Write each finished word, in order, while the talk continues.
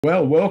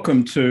Well,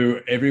 welcome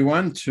to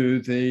everyone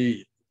to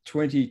the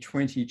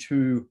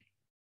 2022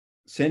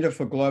 Centre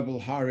for Global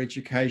Higher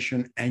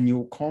Education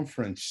Annual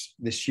Conference,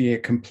 this year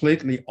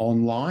completely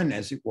online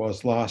as it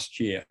was last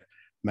year.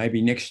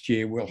 Maybe next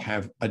year we'll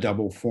have a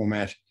double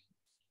format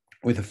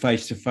with a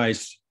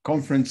face-to-face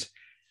conference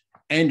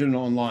and an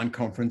online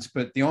conference,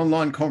 but the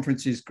online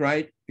conference is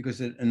great because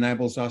it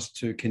enables us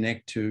to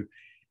connect to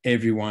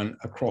everyone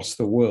across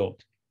the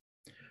world.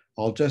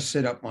 I'll just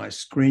set up my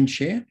screen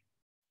share.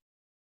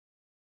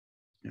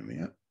 There we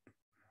go.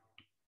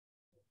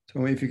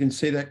 Tell me if you can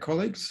see that,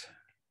 colleagues.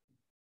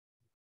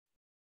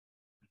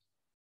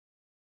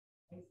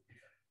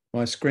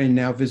 My screen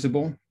now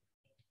visible?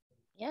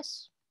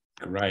 Yes.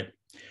 Great.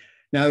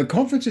 Now, the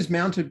conference is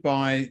mounted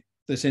by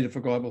the Centre for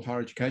Global Higher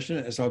Education,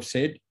 as I've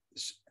said.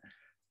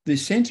 The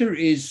centre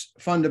is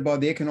funded by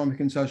the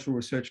Economic and Social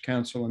Research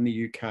Council in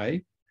the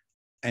UK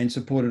and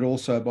supported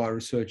also by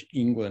Research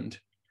England.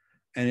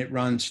 And it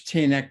runs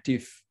 10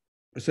 active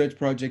research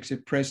projects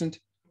at present.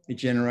 It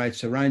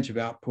generates a range of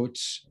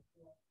outputs.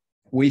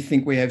 We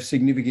think we have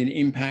significant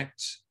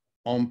impacts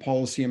on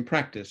policy and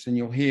practice, and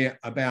you'll hear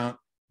about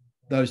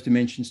those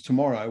dimensions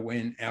tomorrow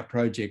when our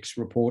projects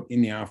report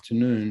in the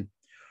afternoon.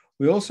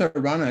 We also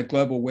run a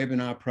global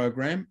webinar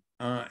program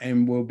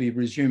and we'll be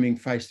resuming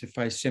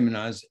face-to-face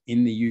seminars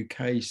in the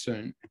UK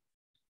soon.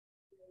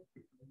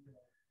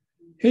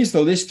 Here's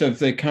the list of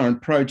the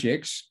current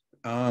projects.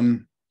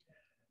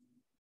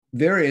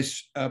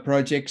 Various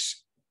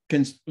projects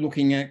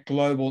looking at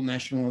global,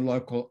 national and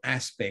local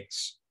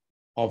aspects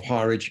of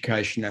higher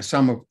education. Now,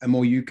 some are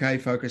more UK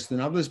focused than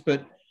others,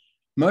 but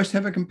most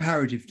have a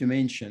comparative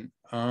dimension.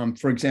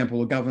 For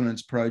example, a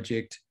governance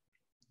project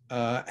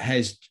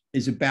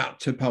is about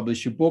to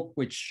publish a book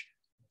which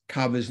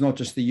covers not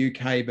just the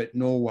UK, but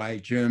Norway,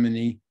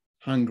 Germany,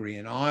 Hungary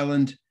and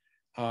Ireland.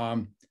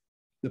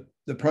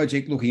 The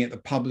project looking at the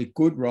public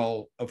good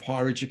role of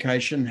higher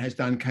education has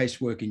done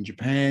casework in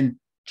Japan,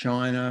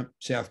 China,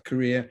 South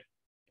Korea,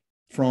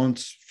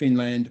 France,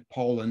 Finland,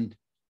 Poland,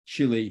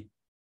 Chile,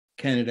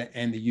 Canada,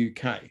 and the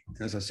UK.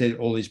 As I said,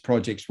 all these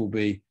projects will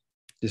be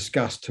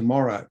discussed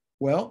tomorrow.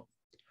 Well,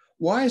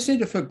 why a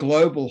Centre for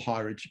Global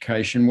Higher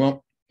Education?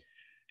 Well,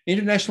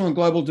 international and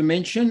global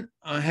dimension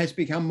has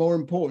become more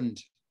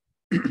important.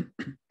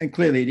 And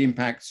clearly it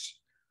impacts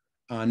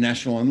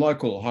national and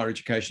local higher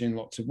education in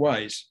lots of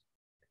ways.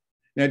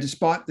 Now,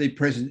 despite the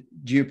present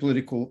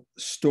geopolitical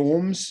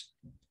storms,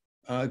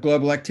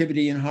 global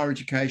activity in higher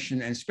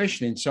education, and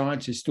especially in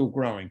science, is still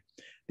growing.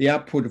 The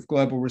output of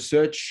global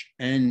research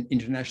and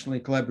internationally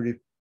collaborative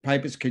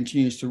papers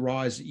continues to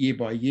rise year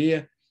by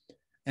year.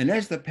 And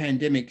as the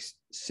pandemic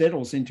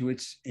settles into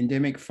its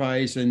endemic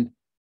phase, and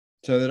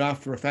so that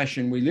after a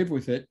fashion we live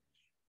with it,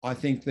 I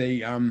think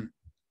the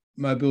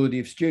mobility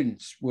of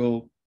students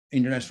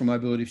international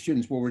mobility of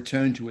students will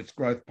return to its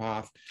growth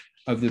path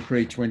of the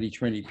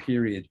pre-2020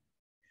 period.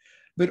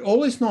 But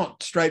all is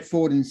not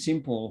straightforward and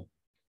simple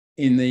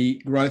in the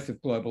growth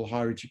of global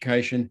higher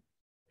education.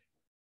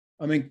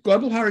 I mean,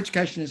 global higher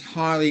education is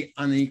highly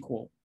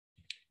unequal,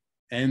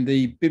 and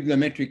the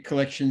bibliometric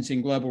collections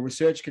in global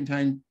research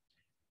contain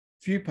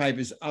few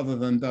papers other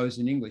than those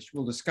in English.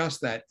 We'll discuss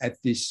that at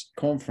this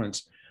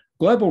conference.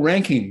 Global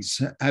rankings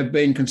have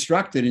been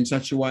constructed in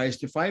such a way as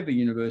to favour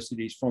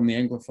universities from the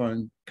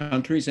Anglophone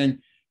countries and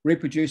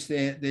reproduce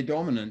their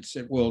dominance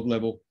at world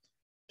level,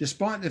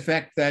 despite the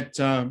fact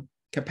that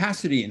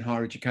capacity in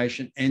higher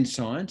education and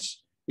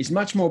science is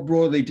much more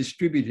broadly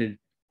distributed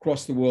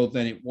across the world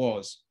than it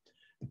was.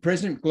 The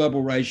present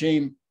global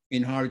regime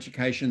in higher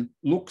education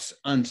looks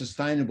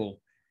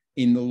unsustainable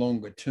in the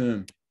longer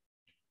term.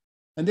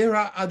 And there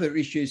are other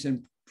issues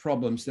and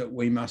problems that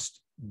we must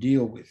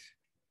deal with.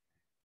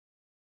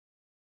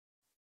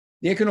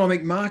 The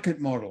economic market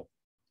model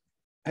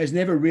has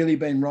never really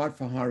been right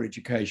for higher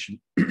education.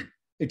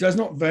 It does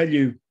not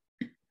value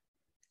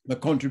the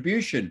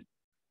contribution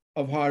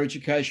of higher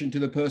education to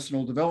the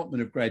personal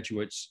development of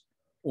graduates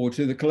or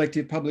to the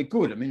collective public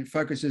good. I mean, it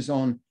focuses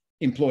on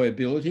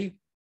employability,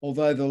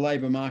 although the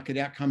labour market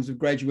outcomes of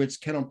graduates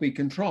cannot be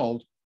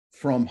controlled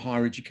from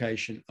higher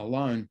education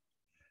alone.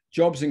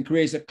 Jobs and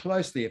careers are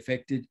closely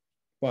affected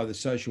by the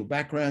social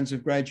backgrounds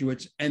of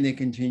graduates and their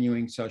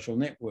continuing social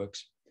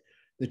networks.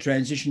 The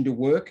transition to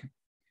work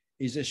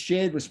is a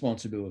shared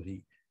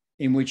responsibility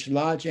in which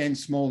large and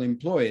small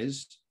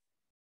employers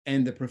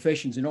and the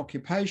professions and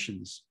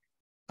occupations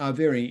are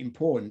very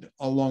important,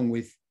 along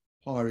with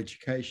higher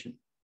education.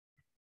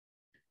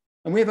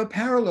 And we have a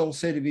parallel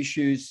set of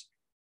issues,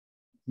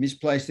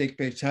 misplaced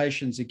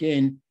expectations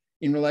again,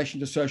 in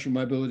relation to social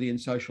mobility and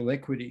social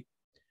equity.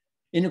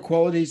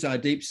 Inequalities are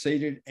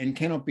deep-seated and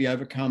cannot be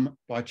overcome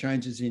by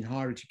changes in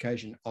higher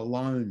education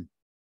alone.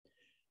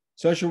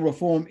 Social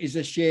reform is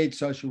a shared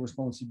social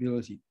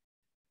responsibility.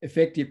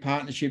 Effective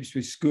partnerships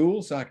with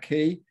schools are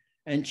key,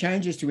 and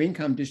changes to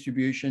income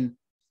distribution,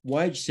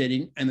 wage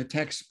setting, and the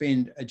tax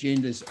spend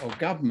agendas of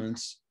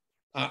governments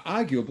are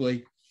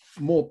arguably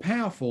more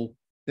powerful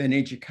than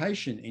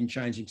education in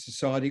changing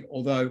society,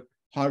 although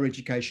higher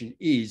education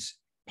is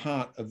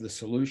part of the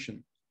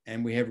solution,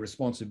 and we have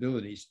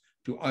responsibilities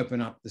to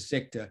open up the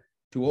sector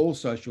to all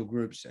social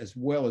groups as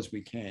well as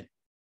we can.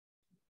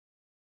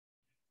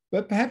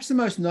 But perhaps the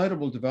most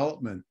notable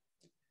development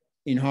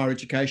in higher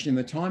education in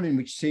the time in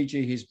which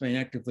CGHE has been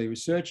actively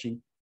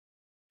researching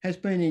has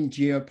been in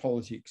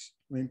geopolitics.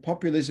 I mean,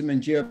 populism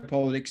and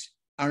geopolitics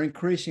are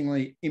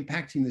increasingly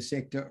impacting the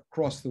sector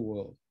across the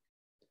world.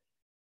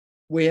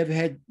 We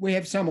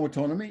have some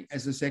autonomy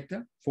as a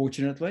sector,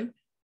 fortunately,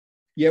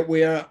 yet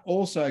we are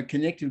also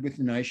connected with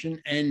the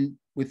nation and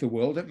with the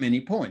world at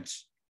many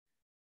points.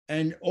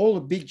 And all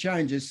the big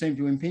changes seem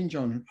to impinge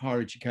on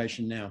higher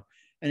education now.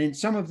 And in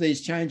some of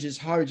these changes,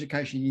 higher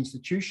education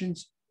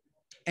institutions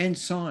and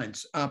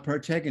science are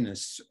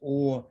protagonists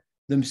or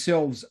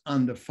themselves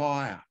under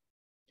fire.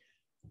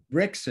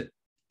 Brexit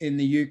in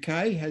the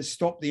UK has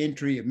stopped the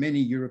entry of many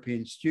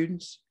European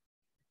students,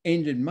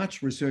 ended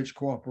much research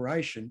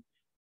cooperation,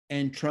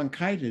 and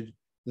truncated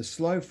the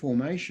slow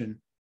formation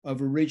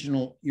of a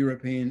regional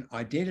European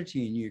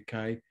identity in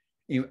UK,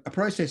 a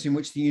process in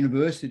which the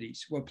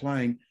universities were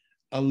playing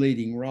a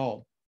leading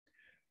role.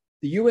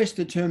 The US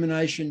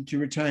determination to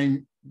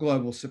retain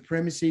global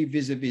supremacy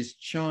vis-a-vis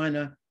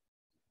China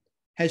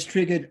has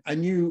triggered a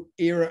new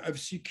era of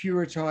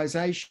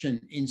securitization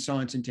in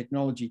science and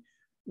technology,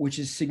 which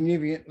is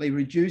significantly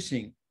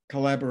reducing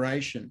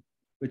collaboration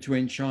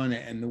between China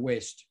and the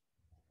West.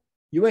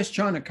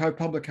 US-China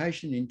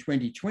co-publication in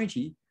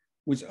 2020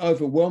 was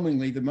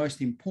overwhelmingly the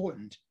most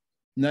important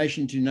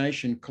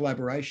nation-to-nation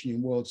collaboration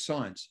in world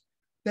science.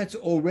 That's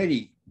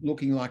already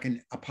looking like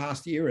a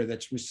past era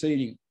that's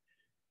receding.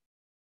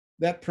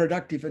 That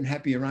productive and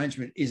happy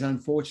arrangement is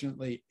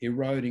unfortunately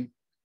eroding.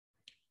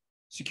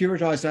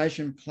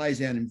 Securitization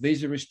plays out in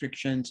visa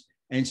restrictions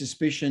and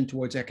suspicion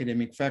towards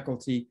academic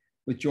faculty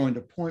with joint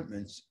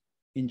appointments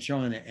in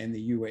China and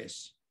the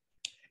US.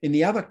 In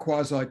the other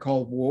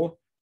quasi-Cold War,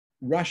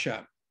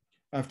 Russia,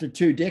 after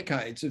 2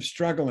 decades of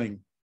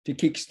struggling to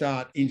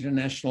kickstart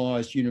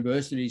internationalized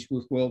universities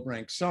with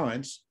world-ranked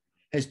science,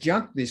 has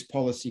junked this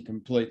policy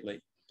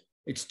completely.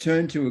 It's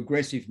turned to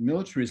aggressive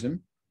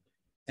militarism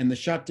and the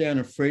shutdown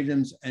of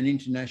freedoms and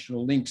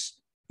international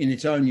links in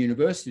its own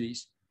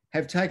universities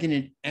have taken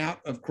it out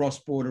of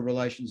cross-border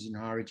relations in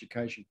higher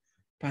education,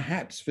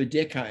 perhaps for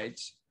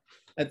decades.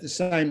 At the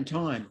same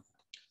time,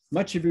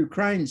 much of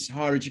Ukraine's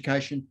higher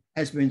education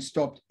has been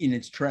stopped in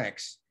its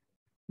tracks.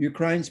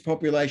 Ukraine's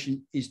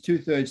population is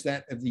 2/3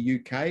 that of the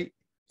UK.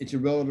 It's a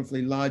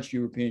relatively large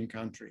European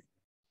country.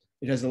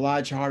 It has a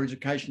large higher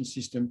education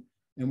system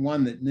and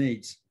one that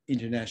needs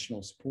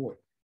international support.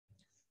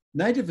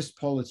 Nativist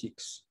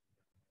politics,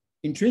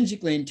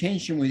 intrinsically in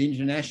tension with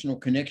international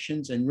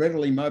connections and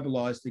readily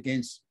mobilised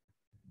against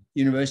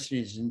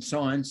universities and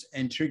science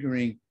and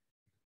triggering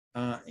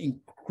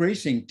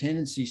increasing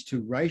tendencies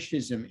to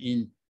racism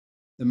in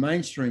the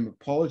mainstream of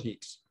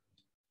politics,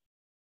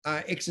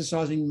 are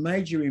exercising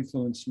major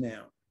influence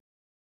now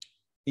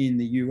in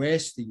the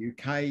US, the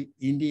UK,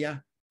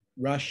 India,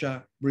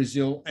 Russia,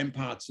 Brazil, and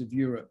parts of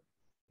Europe.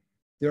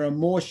 There are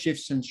more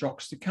shifts and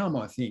shocks to come,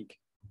 I think.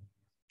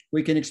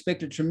 We can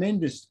expect a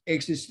tremendous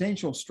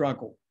existential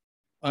struggle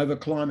over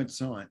climate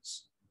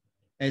science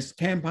as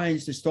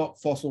campaigns to stop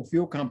fossil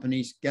fuel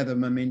companies gather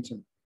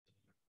momentum.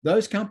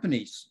 Those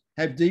companies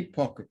have deep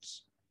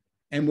pockets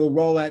and will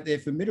roll out their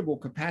formidable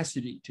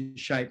capacity to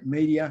shape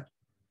media,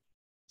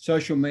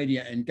 social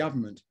media, and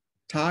government,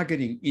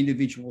 targeting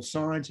individual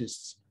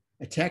scientists,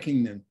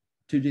 attacking them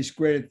to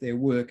discredit their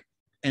work,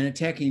 and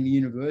attacking the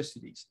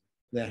universities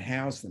that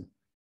house them.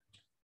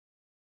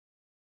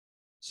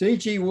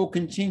 CGHE will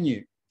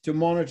continue to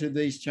monitor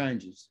these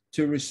changes,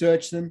 to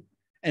research them,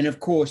 and of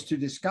course, to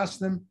discuss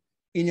them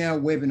in our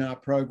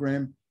webinar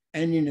program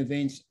and in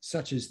events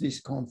such as this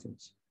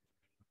conference.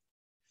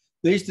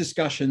 These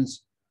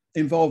discussions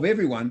involve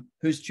everyone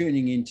who's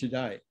tuning in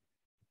today.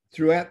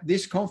 Throughout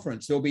this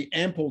conference, there'll be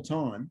ample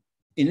time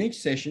in each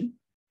session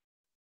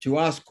to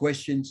ask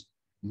questions,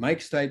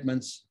 make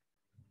statements,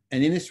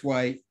 and in this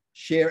way,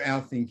 share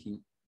our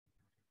thinking.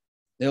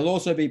 There'll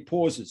also be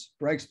pauses,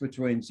 breaks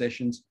between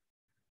sessions,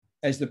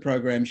 as the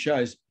program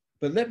shows,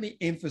 but let me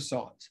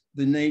emphasize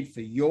the need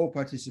for your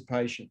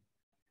participation.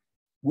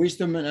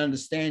 Wisdom and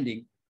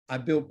understanding are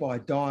built by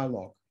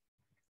dialogue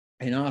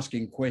and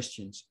asking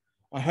questions.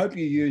 I hope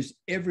you use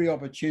every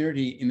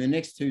opportunity in the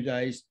next 2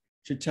 days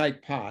to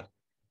take part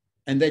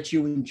and that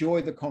you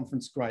enjoy the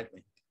conference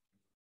greatly.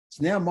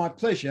 It's now my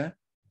pleasure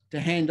to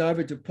hand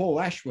over to Paul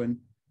Ashwin,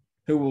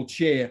 who will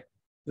chair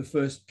the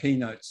first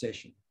keynote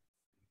session.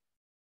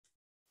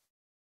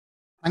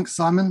 Thanks,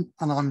 Simon,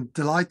 and I'm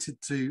delighted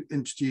to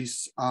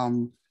introduce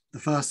the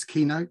first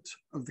keynote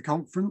of the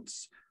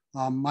conference.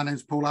 My name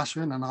is Paul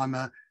Ashwin, and I'm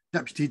a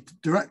Deputy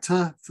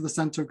Director for the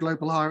Centre of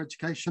Global Higher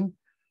Education.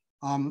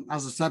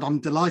 As I said, I'm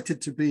delighted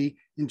to be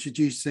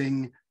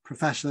introducing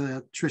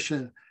Professor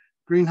Trish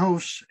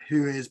Greenhalgh,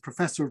 who is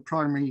Professor of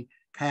Primary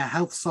Care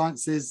Health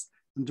Sciences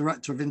and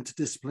Director of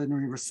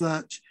Interdisciplinary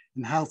Research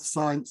in Health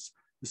Science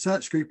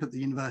Research Group at the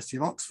University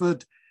of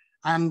Oxford,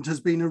 and has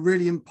been a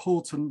really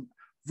important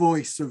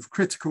voice of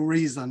critical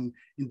reason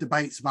in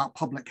debates about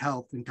public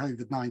health and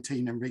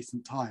COVID-19 in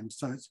recent times.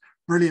 So it's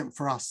brilliant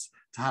for us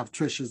to have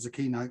Trish as a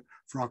keynote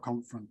for our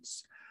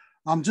conference.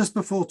 Just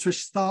before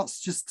Trish starts,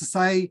 just to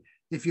say,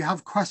 if you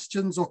have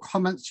questions or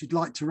comments you'd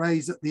like to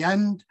raise at the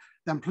end,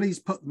 then please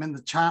put them in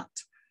the chat.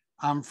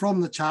 And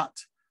from the chat,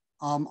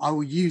 I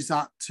will use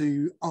that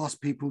to ask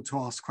people to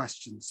ask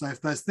questions. So if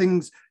there's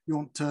things you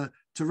want to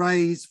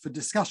raise for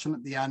discussion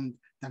at the end,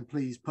 then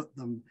please put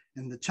them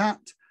in the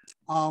chat.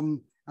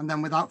 And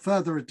then without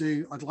further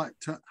ado, I'd like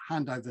to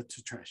hand over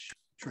to Trish.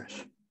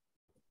 Trish.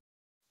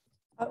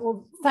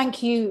 Well,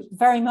 thank you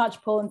very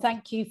much, Paul, and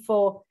thank you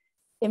for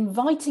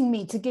inviting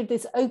me to give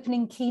this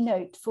opening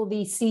keynote for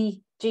the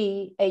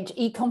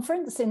CGHE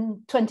conference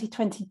in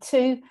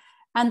 2022.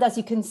 And as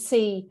you can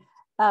see,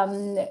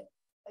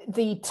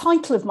 the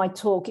title of my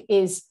talk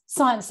is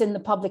Science in the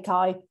Public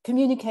Eye,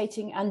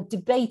 Communicating and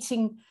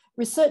Debating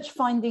Research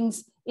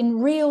Findings in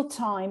Real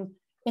Time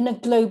in a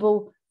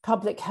Global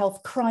Public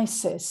Health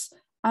Crisis.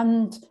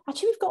 And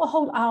actually, we've got a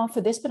whole hour for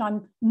this, but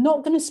I'm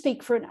not going to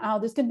speak for an hour.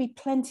 There's going to be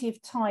plenty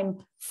of time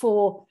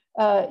for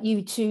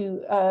you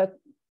to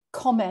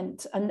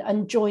comment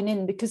and join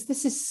in, because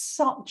this is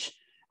such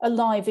a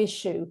live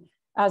issue,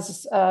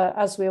 as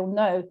we all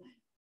know.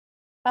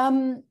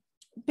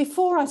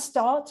 Before I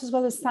start, as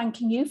well as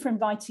thanking you for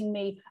inviting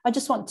me, I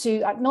just want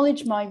to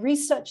acknowledge my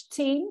research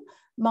team,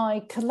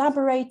 my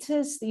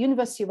collaborators, the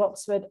University of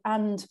Oxford,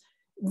 and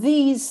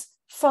these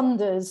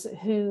funders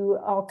who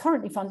are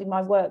currently funding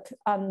my work,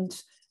 and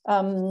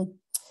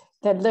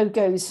their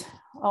logos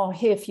are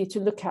here for you to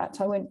look at.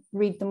 I won't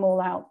read them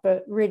all out,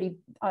 but really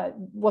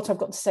what I've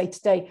got to say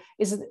today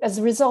is as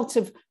a result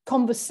of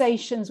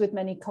conversations with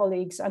many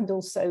colleagues and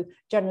also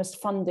generous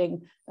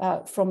funding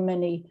from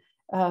many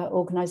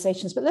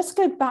organisations. But let's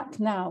go back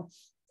now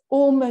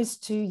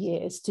almost 2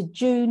 years to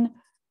June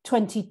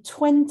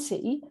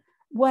 2020,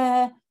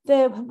 where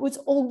there was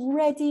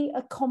already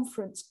a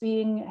conference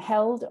being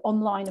held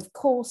online, of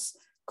course,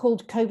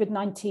 called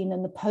COVID-19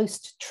 and the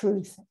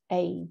Post-Truth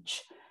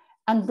Age.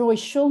 And Roy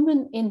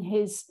Schulman, in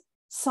his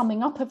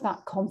summing up of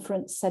that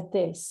conference, said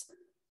this: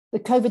 the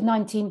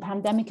COVID-19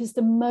 pandemic is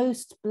the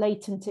most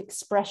blatant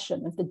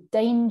expression of the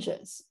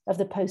dangers of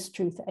the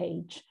post-truth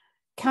age,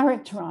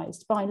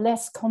 characterized by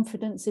less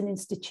confidence in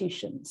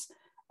institutions,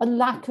 a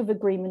lack of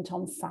agreement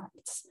on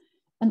facts,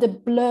 and a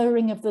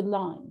blurring of the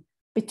line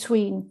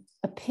between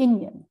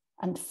opinion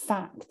and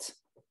fact.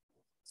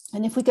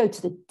 And if we go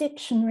to the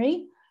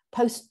dictionary,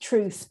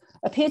 post-truth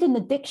appeared in the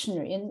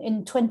dictionary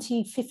in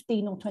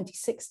 2015 or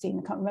 2016,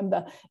 I can't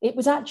remember. It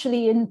was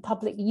actually in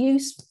public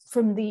use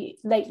from the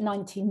late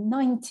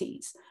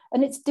 1990s.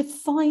 And it's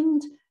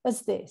defined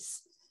as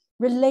this: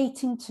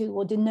 relating to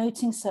or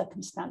denoting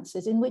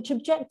circumstances in which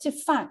objective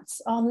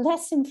facts are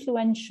less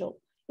influential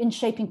in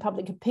shaping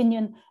public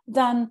opinion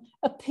than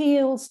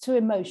appeals to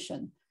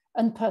emotion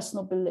and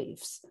personal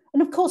beliefs.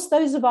 And of course,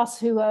 those of us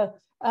who are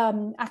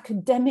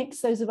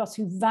academics, those of us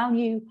who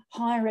value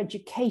higher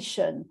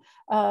education,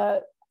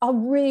 are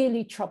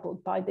really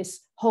troubled by this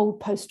whole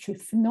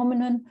post-truth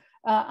phenomenon.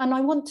 And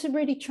I want to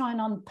really try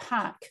and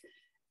unpack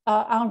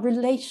our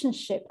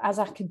relationship as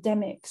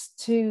academics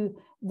to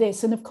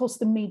this. And of course,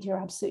 the media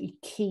are absolutely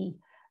key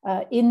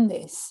in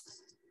this.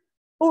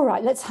 All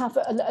right, let's have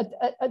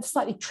a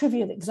slightly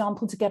trivial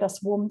example to get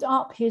us warmed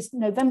up. Here's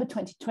November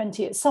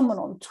 2020. It's someone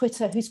on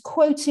Twitter who's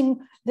quoting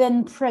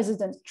then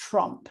President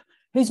Trump,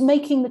 who's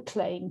making the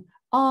claim,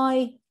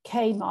 "I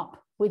came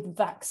up with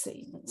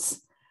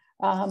vaccines."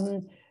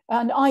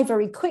 And I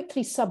very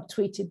quickly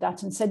subtweeted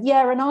that and said,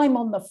 "Yeah, and I'm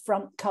on the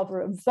front cover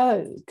of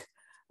Vogue."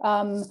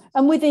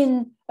 And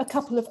within a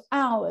couple of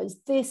hours,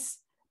 this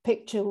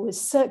picture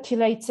was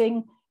circulating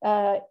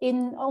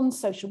on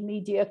social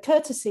media,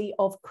 courtesy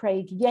of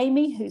Craig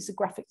Yamey, who's a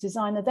graphic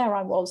designer. There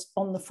I was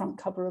on the front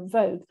cover of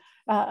Vogue.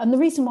 And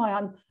the reason why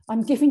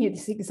I'm giving you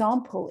this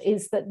example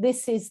is that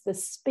this is the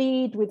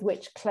speed with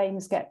which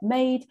claims get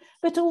made,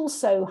 but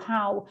also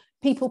how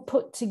people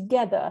put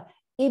together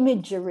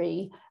imagery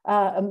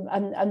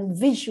and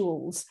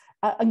visuals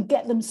and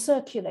get them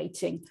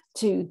circulating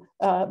to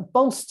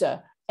bolster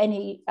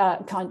any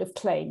kind of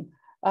claim.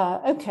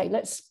 Okay,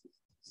 let's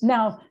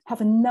now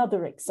have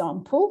another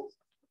example.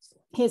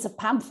 Here's a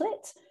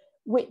pamphlet,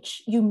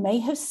 which you may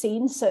have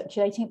seen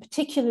circulating. It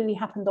particularly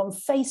happened on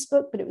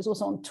Facebook, but it was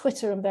also on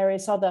Twitter and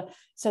various other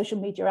social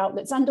media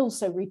outlets, and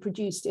also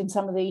reproduced in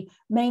some of the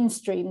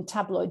mainstream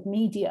tabloid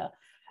media.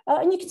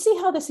 And you can see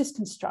how this is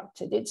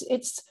constructed.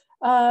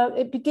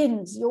 It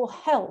begins, "Your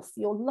health,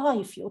 your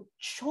life, your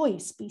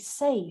choice, be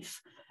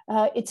safe."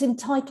 It's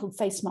entitled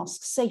 "Face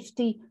Mask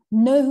Safety,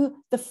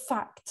 Know the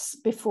Facts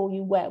Before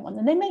You Wear One."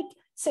 And they make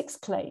 6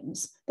 claims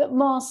that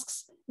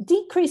masks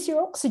decrease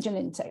your oxygen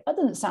intake. That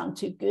doesn't sound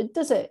too good,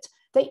 does it?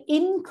 They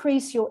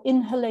increase your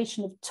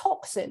inhalation of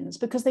toxins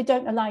because they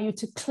don't allow you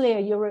to clear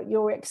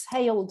your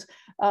exhaled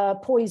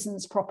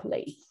poisons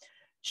properly.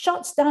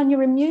 Shuts down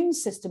your immune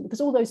system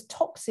because all those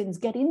toxins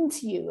get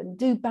into you and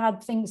do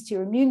bad things to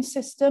your immune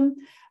system.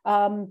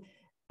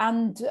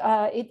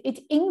 it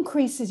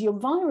increases your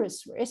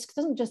virus risk. It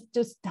doesn't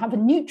just have a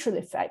neutral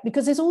effect,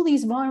 because there's all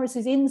these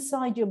viruses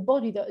inside your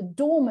body that are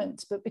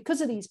dormant, but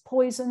because of these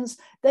poisons,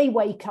 they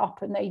wake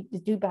up and they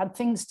do bad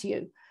things to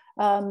you.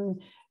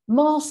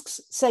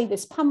 Masks, say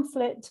this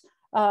pamphlet,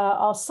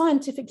 are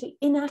scientifically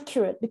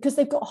inaccurate because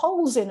they've got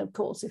holes in, of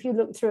course. If you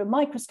look through a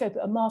microscope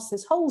at a mask,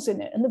 there's holes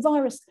in it, and the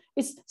virus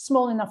is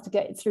small enough to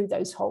get through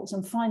those holes.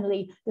 And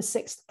finally, the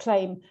sixth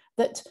claim,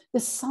 that the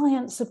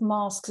science of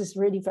masks is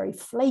really very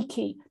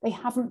flaky. They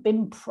haven't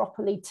been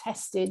properly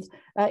tested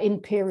in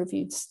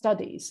peer-reviewed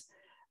studies.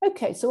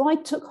 Okay, so I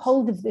took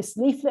hold of this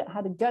leaflet,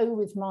 had a go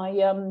with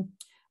my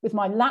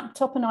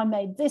laptop, and I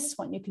made this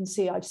one. You can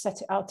see I've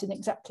set it out in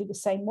exactly the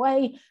same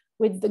way,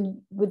 with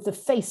the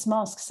face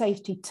mask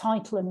safety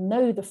title and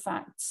know the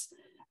facts.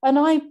 And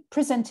I'm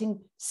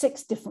presenting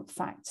 6 different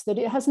facts: that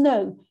it has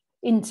no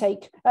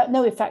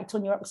effect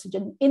on your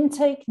oxygen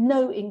intake,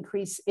 no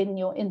increase in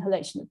your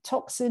inhalation of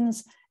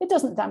toxins, it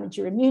doesn't damage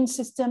your immune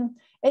system,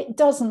 it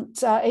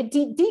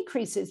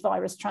decreases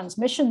virus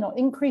transmission, not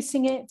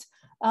increasing it.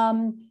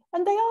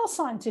 And they are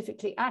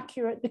scientifically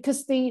accurate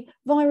because the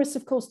virus,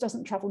 of course,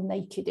 doesn't travel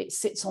naked. It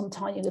sits on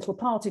tiny little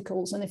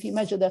particles. And if you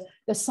measure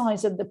the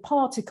size of the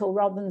particle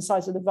rather than the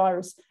size of the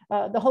virus,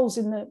 the holes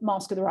in the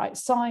mask are the right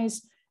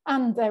size.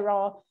 And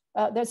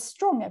there's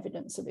strong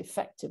evidence of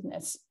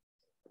effectiveness.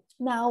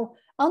 Now,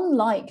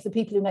 unlike the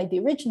people who made the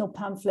original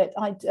pamphlet,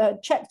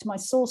 I'd checked my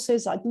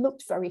sources. I'd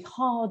looked very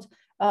hard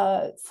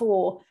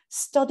for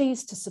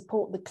studies to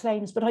support the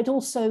claims, but I'd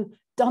also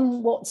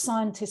done what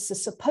scientists are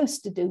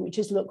supposed to do, which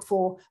is look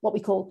for what we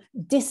call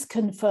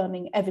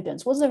disconfirming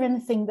evidence. Was there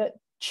anything that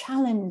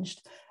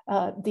challenged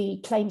the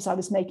claims I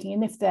was making?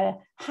 And if there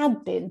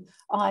had been,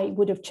 I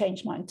would have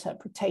changed my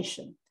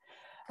interpretation.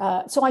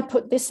 So I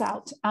put this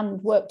out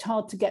and worked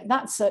hard to get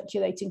that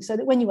circulating so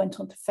that when you went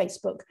onto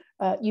Facebook,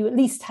 you at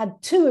least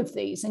had 2 of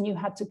these, and you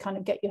had to kind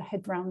of get your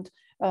head around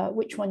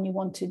which one you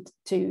wanted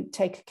to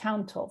take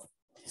account of.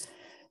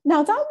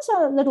 Now, that was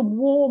a little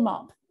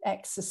warm-up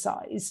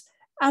exercise,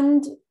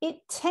 and it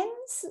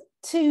tends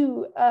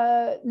to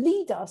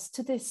lead us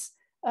to this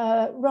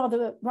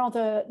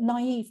rather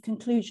naive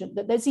conclusion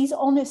that there's these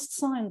honest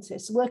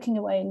scientists working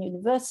away in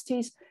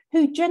universities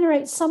who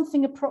generate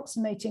something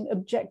approximating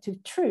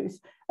objective truth.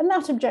 And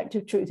that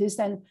objective truth is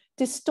then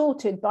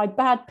distorted by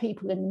bad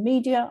people in the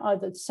media,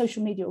 either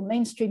social media or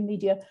mainstream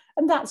media.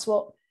 And that's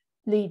what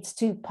leads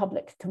to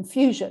public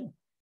confusion.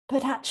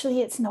 But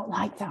actually, it's not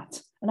like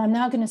that. And I'm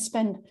now going to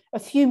spend a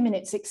few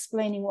minutes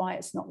explaining why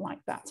it's not like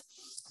that.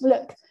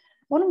 Look,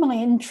 one of my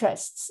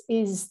interests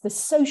is the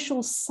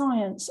social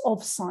science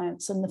of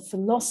science and the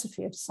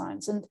philosophy of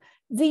science. And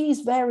these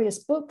various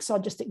books are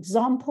just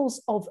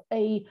examples of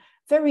a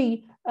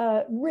very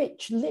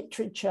rich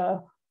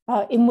literature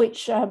in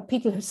which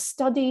people have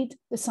studied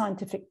the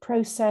scientific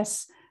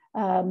process,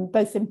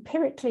 both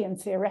empirically and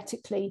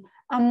theoretically.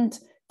 And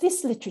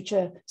this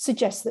literature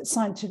suggests that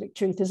scientific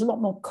truth is a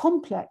lot more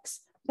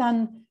complex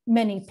than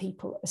many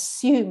people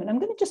assume. And I'm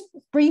going to just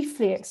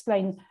briefly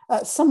explain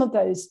some of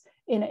those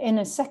in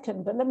a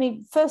second, but let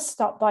me first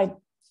start by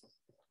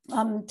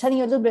telling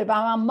you a little bit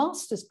about our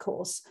master's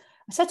course.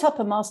 I set up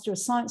a Master of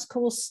Science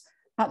course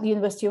at the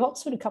University of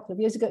Oxford a couple of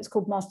years ago. It's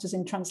called Masters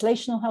in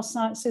Translational Health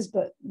Sciences,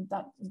 but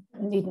that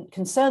needn't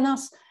concern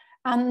us.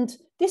 And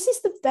this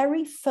is the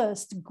very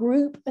first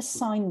group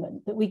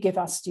assignment that we give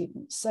our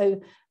students. So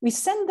we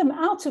send them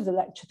out of the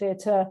lecture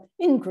theatre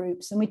in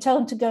groups, and we tell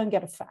them to go and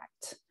get a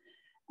fact.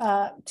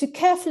 To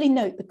carefully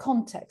note the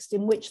context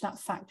in which that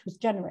fact was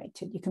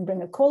generated. You can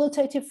bring a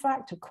qualitative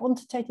fact, a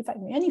quantitative fact,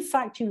 any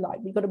fact you like.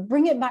 You've got to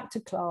bring it back to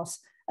class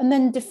and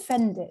then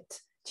defend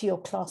it to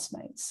your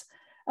classmates.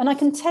 And I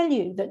can tell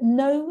you that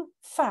no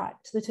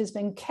fact that has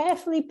been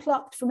carefully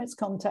plucked from its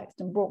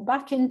context and brought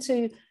back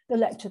into the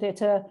lecture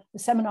theatre, the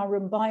seminar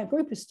room by a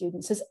group of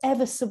students has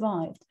ever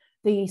survived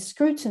the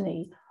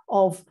scrutiny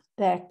of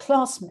their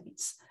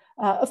classmates.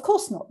 Of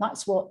course not.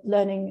 That's what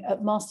learning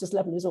at master's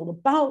level is all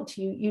about.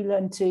 You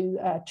learn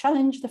to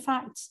challenge the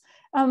facts.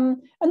 And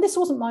this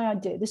wasn't my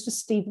idea. This was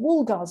Steve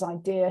Woolgar's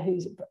idea,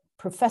 who's a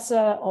professor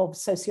of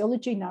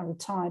sociology, now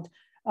retired.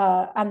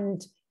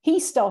 And he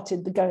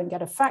started the Go and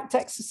Get a Fact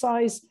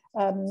exercise.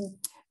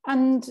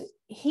 And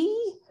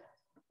he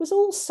was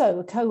also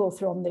a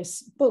co-author on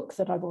this book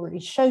that I've already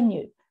shown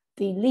you.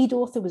 The lead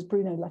author was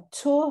Bruno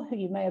Latour, who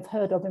you may have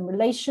heard of in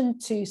relation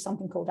to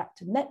something called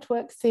active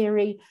network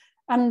theory.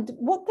 And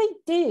what they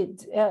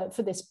did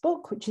for this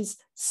book, which is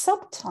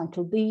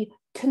subtitled The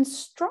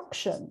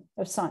Construction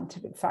of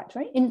Scientific Fact,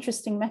 very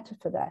interesting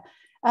metaphor there.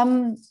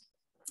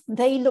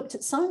 They looked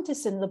at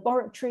scientists in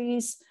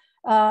laboratories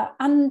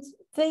and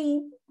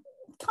they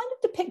kind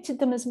of depicted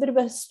them as a bit of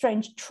a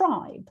strange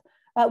tribe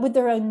with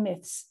their own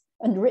myths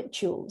and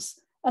rituals.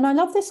 And I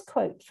love this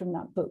quote from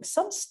that book.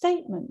 Some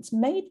statements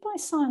made by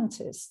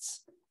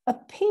scientists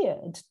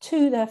appeared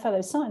to their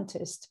fellow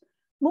scientists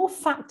more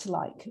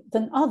fact-like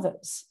than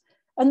others.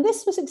 And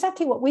this was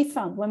exactly what we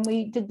found when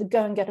we did the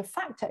Go and Get a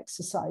Fact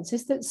exercise,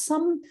 is that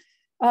some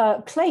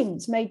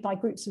claims made by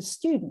groups of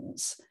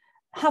students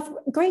have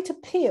great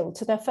appeal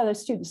to their fellow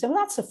students. So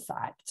that's a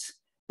fact.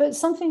 But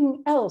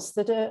something else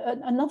that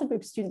another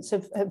group of students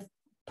have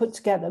put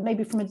together,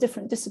 maybe from a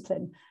different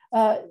discipline,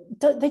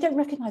 they don't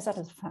recognize that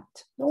as a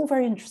fact. They're all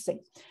very interesting.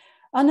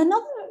 And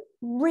another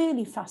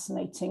really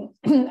fascinating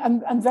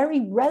and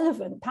very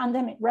relevant,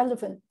 pandemic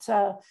relevant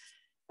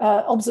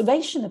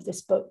observation of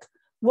this book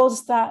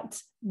was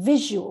that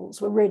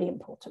visuals were really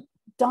important.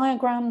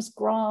 Diagrams,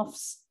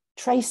 graphs,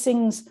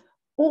 tracings,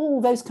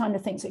 all those kind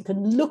of things. You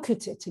can look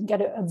at it and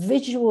get a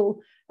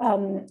visual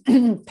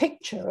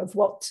picture of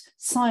what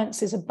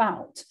science is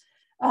about,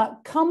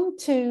 come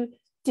to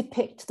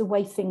depict the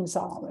way things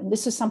are. And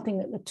this is something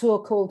that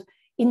Latour called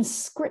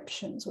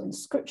inscriptions or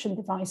inscription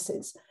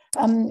devices.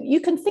 You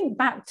can think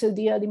back to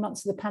the early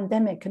months of the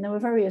pandemic, and there were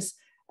various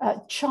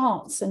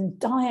charts and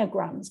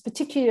diagrams,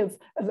 particularly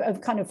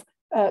of kind of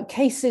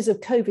cases of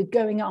COVID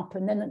going up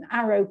and then an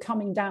arrow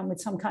coming down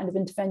with some kind of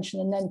intervention,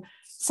 and then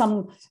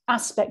some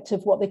aspect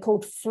of what they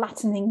called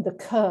flattening the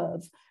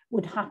curve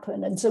would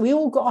happen. And so we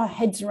all got our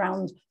heads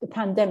around the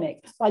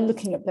pandemic by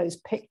looking at those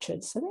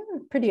pictures. So they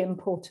were pretty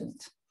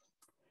important.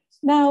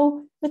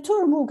 Now,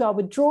 Latour and Woolgar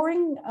were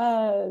drawing,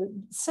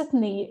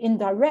 certainly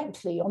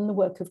indirectly, on the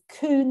work of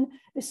Kuhn,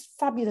 this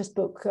fabulous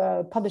book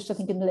published, I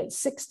think, in the late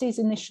 60s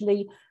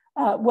initially,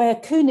 where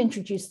Kuhn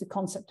introduced the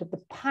concept of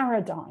the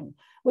paradigm,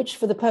 which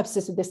for the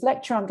purposes of this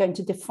lecture, I'm going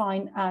to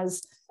define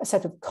as a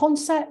set of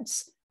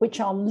concepts which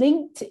are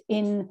linked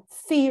in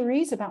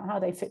theories about how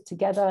they fit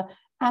together.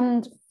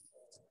 And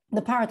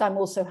the paradigm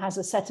also has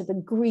a set of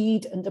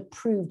agreed and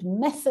approved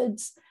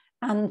methods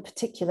and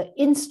particular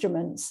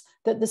instruments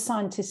that the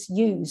scientists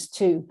use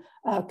to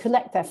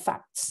collect their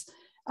facts.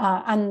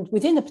 And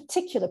within a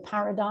particular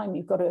paradigm,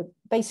 you've got to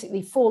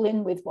basically fall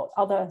in with what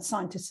other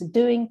scientists are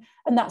doing,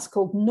 and that's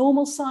called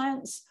normal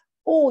science.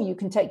 Or you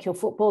can take your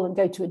football and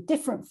go to a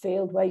different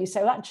field where you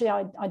say, well, actually,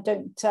 I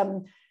don't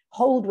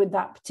hold with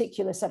that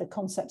particular set of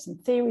concepts and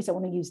theories. I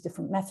want to use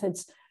different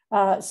methods.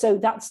 So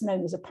that's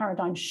known as a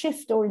paradigm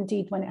shift, or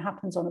indeed, when it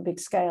happens on a big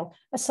scale,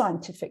 a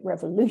scientific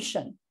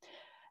revolution.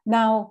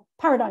 Now,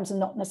 paradigms are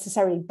not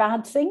necessarily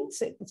bad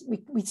things.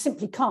 We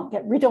simply can't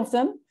get rid of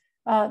them.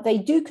 They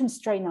do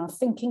constrain our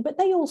thinking, but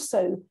they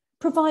also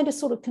provide a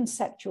sort of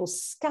conceptual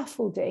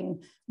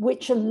scaffolding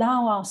which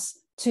allow us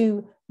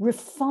to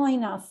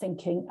refine our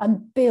thinking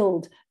and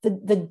build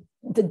the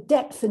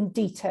depth and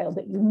detail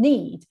that you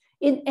need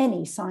in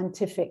any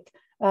scientific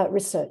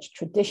research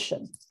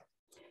tradition.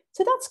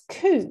 So that's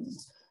Kuhn.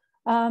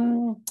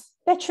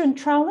 Bourdieu and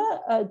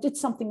Trowler did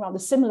something rather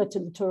similar to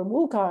Latour and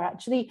Woolgar,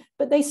 actually,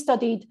 but they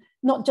studied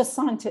not just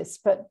scientists,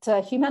 but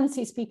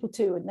humanities people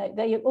too. And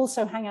they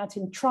also hang out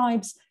in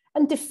tribes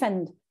and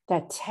defend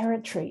their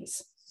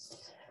territories.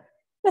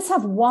 Let's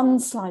have one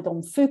slide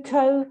on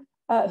Foucault,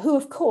 who,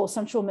 of course,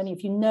 I'm sure many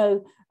of you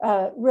know,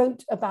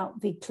 wrote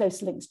about the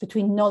close links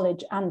between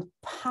knowledge and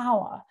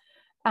power.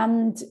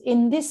 And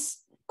in this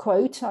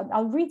quote,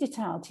 I'll read it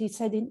out. He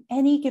said, in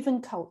any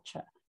given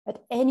culture,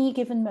 at any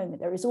given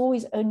moment, there is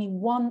always only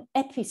one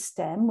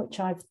episteme, which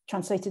I've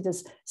translated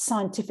as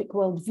scientific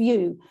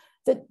worldview,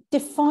 that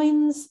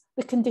defines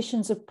the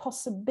conditions of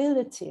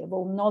possibility of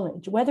all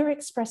knowledge, whether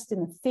expressed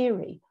in a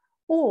theory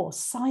or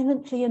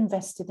silently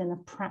invested in a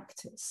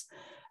practice.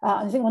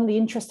 I think one of the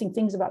interesting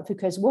things about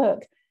Foucault's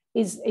work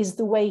is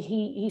the way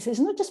he says,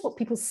 not just what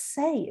people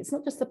say, it's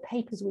not just the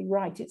papers we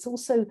write, it's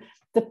also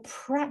the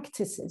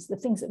practices, the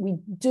things that we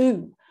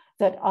do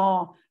that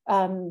are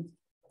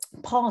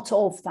part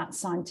of that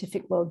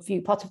scientific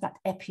worldview, part of that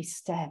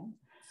episteme.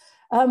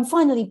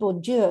 Finally,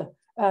 Bourdieu,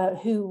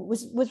 who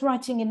was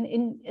writing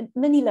in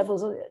many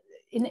levels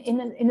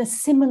in a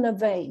similar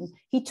vein.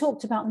 He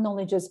talked about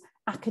knowledge as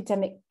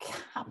academic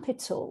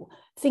capital,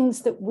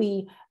 things that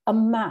we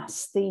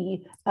amass.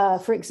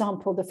 For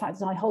example, the fact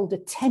that I hold a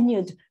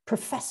tenured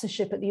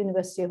professorship at the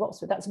University of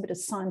Oxford, that's a bit of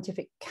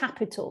scientific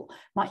capital.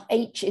 My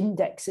H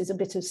index is a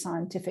bit of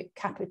scientific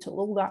capital,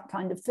 all that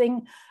kind of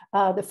thing.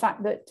 The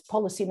fact that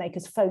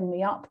policymakers phone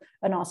me up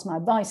and ask my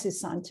advice is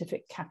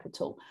scientific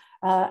capital.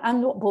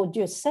 And what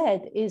Bourdieu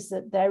said is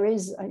that there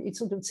is, it's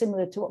sort of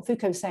similar to what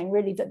Foucault's saying,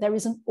 really, that there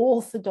is an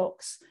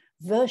orthodox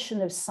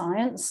version of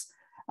science,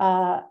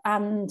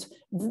 and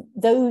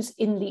those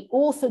in the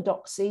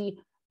orthodoxy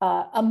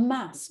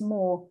amass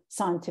more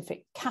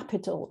scientific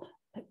capital.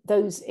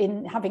 Those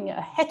in having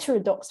a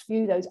heterodox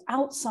view, those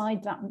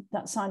outside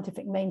that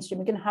scientific mainstream,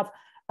 are going to have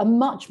a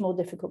much more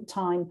difficult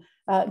time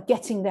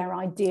getting their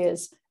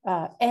ideas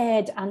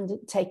aired and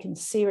taken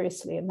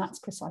seriously. And that's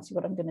precisely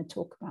what I'm going to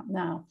talk about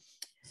now.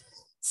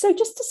 So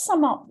just to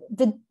sum up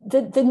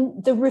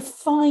the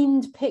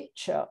refined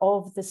picture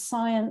of the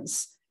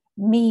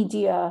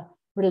science-media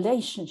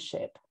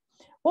relationship,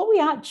 what we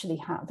actually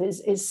have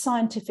is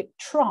scientific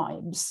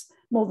tribes,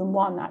 more than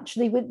one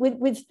actually,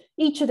 with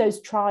each of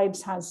those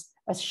tribes has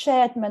a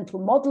shared mental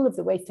model of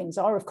the way things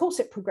are. Of course,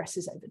 it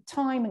progresses over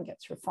time and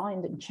gets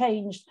refined and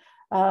changed.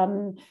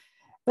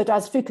 But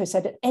as Foucault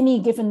said, at any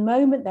given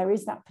moment, there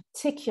is that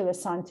particular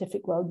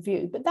scientific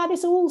worldview, but that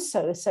is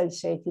also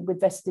associated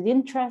with vested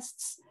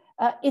interests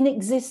in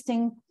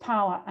existing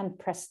power and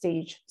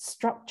prestige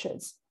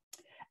structures.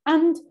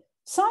 And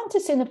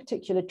scientists in a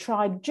particular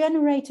tribe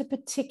generate a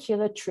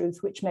particular truth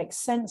which makes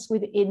sense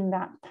within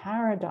that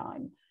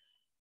paradigm.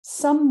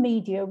 Some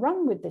media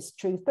run with this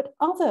truth, but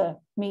other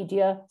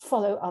media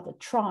follow other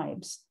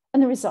tribes.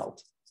 And the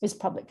result is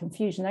public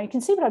confusion. Now you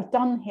can see what I've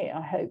done here,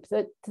 I hope,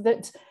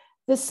 that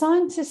the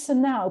scientists are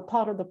now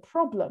part of the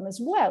problem as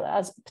well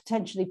as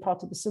potentially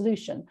part of the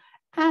solution.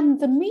 And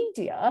the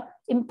media,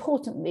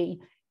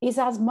 importantly, is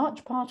as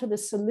much part of the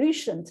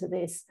solution to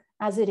this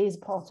as it is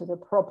part of the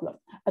problem.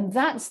 And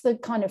that's the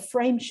kind of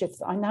frame shift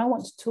that I now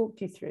want to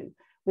talk you through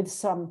with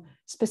some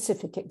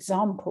specific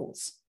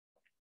examples.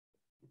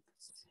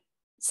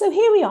 So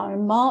here we are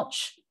in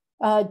March,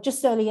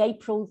 just early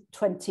April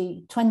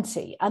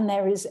 2020, and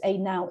there is a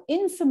now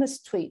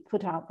infamous tweet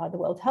put out by the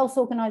World Health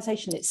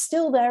Organization. It's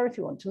still there if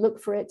you want to look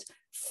for it.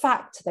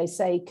 Fact, they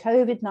say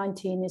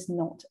COVID-19 is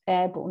not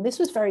airborne. This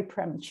was very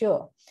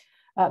premature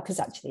because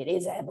actually it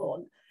is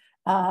airborne.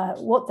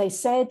 What they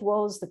said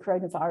was the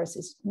coronavirus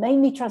is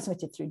mainly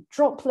transmitted through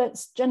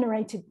droplets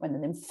generated when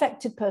an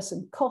infected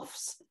person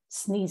coughs,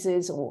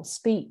 sneezes, or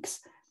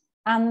speaks.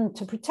 And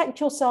to protect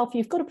yourself,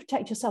 you've got to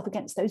protect yourself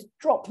against those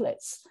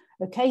droplets.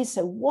 Okay,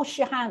 so wash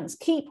your hands,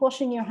 keep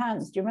washing your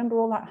hands. Do you remember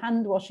all that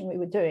hand washing we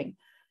were doing?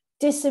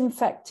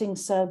 Disinfecting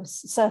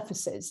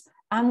surfaces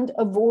and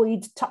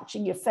avoid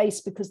touching your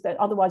face because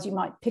otherwise you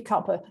might pick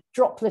up a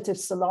droplet of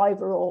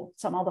saliva or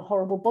some other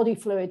horrible body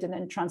fluid and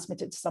then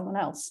transmit it to someone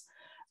else.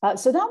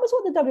 So that was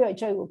what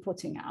the WHO were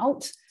putting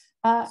out.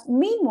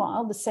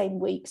 Meanwhile, the same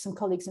week, some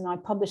colleagues and I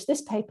published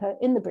this paper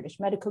in the British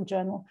Medical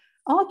Journal,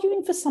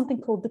 arguing for something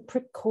called the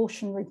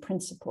precautionary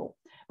principle.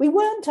 We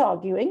weren't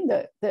arguing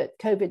that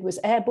COVID was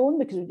airborne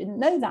because we didn't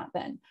know that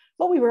then.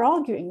 What we were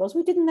arguing was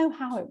we didn't know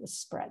how it was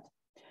spread.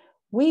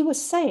 We were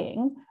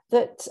saying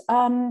that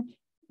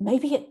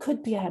maybe it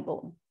could be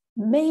airborne.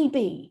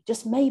 Maybe,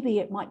 just maybe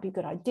it might be a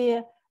good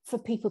idea for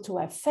people to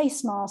wear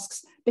face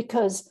masks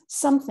because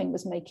something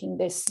was making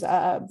this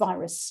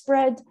virus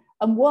spread.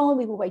 And while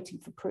we were waiting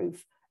for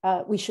proof,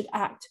 we should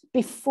act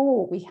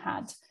before we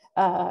had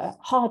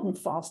hard and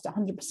fast,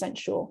 100%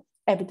 sure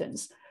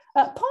evidence,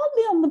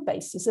 partly on the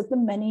basis of the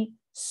many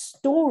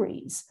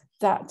stories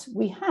that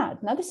we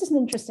had. Now, this is an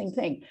interesting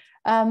thing.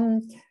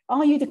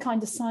 Are you the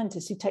kind of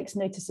scientist who takes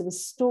notice of a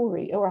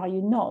story or are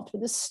you not?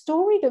 But the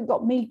story that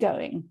got me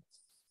going,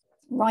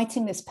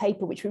 writing this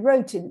paper, which we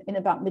wrote in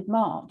about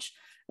mid-March,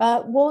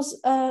 was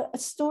a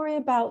story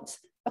about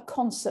a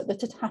concert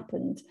that had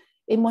happened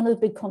in one of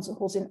the big concert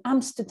halls in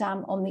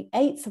Amsterdam on the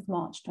 8th of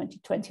March,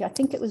 2020. I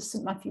think it was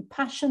St. Matthew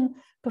Passion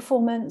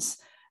performance.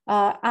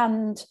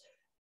 And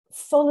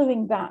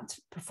following that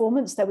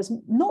performance, there was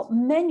not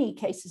many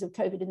cases of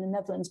COVID in the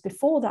Netherlands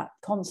before that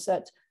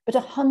concert, but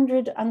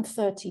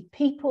 130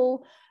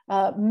 people,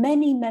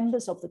 many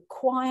members of the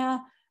choir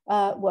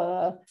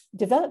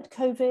developed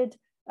COVID.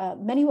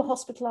 Many were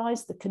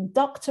hospitalized. The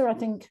conductor, I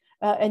think,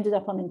 ended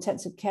up on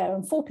intensive care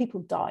and 4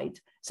 people died.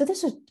 So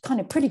this was kind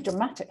of pretty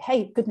dramatic.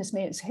 Hey, goodness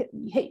me, it's hit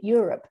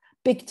Europe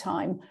big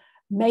time.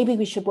 Maybe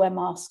we should wear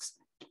masks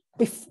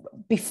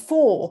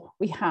before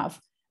we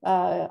have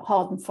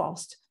hard and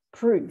fast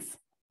proof.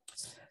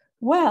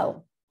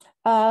 Well,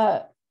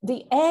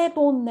 the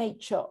airborne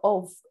nature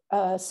of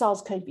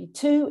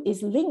SARS-CoV-2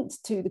 is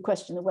linked to the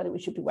question of whether we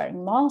should be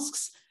wearing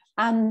masks.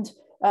 And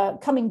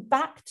coming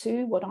back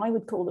to what I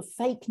would call the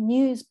fake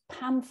news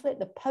pamphlet,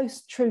 the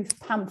post-truth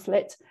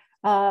pamphlet,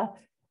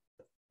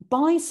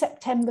 by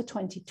September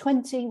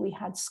 2020, we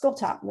had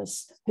Scott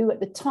Atlas, who at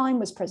the time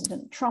was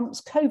President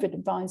Trump's COVID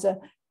advisor,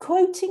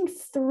 quoting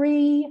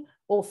 3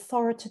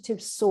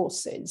 authoritative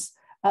sources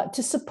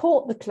to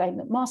support the claim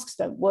that masks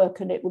don't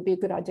work and it would be a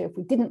good idea if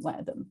we didn't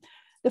wear them.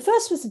 The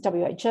first was the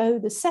WHO.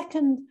 The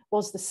second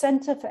was the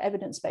Centre for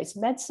Evidence-Based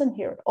Medicine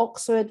here at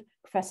Oxford,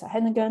 Professor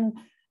Hennigan,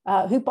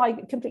 who by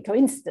complete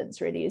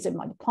coincidence really is in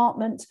my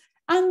department,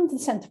 and the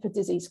Centre for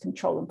Disease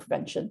Control and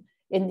Prevention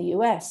in the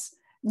US.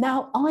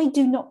 Now, I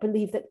do not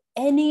believe that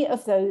any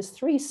of those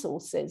 3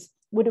 sources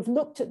would have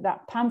looked at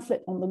that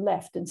pamphlet on the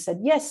left and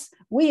said, yes,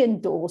 we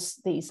endorse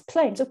these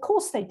claims. Of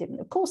course they didn't.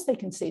 Of course they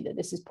can see that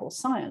this is poor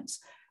science.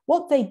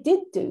 What they did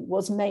do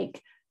was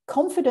make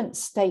confident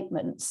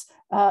statements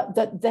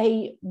that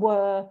they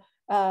were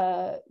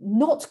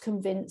not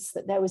convinced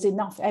that there was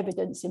enough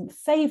evidence in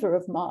favor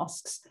of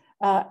masks.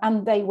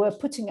 And they were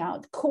putting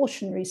out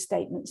cautionary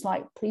statements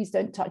like, please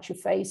don't touch your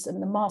face.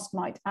 And the mask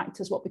might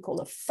act as what we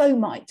call a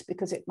fomite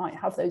because it might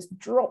have those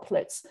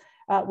droplets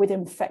with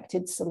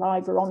infected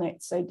saliva on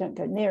it. So don't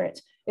go near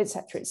it, et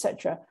cetera, et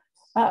cetera.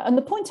 And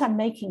the point I'm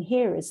making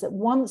here is that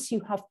once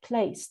you have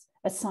placed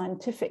a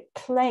scientific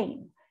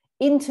claim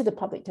into the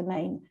public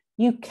domain,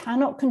 you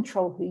cannot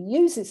control who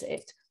uses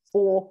it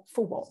or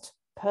for what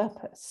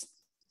purpose.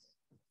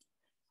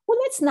 Well,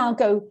 let's now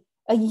go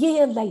a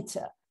year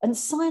later. And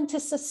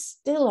scientists are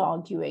still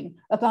arguing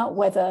about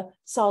whether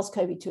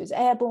SARS-CoV-2 is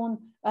airborne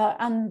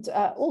and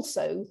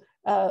also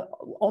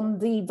on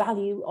the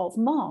value of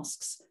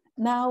masks.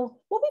 Now,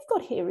 what we've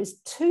got here is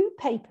 2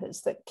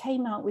 papers that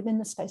came out within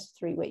the space of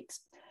 3 weeks.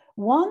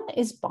 One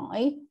is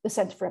by the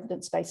Centre for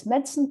Evidence-Based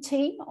Medicine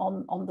team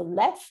on the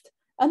left,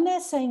 And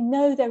they're saying,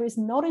 no, there is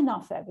not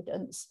enough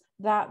evidence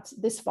that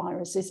this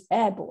virus is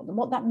airborne. And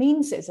what that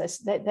means is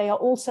that they are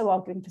also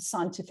arguing for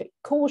scientific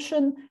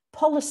caution,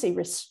 policy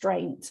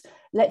restraint.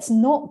 Let's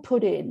not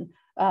put in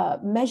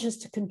measures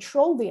to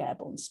control the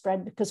airborne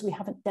spread because we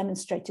haven't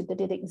demonstrated that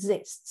it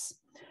exists.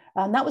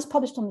 And that was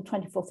published on the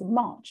 24th of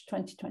March,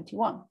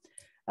 2021.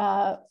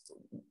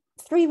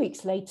 3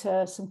 weeks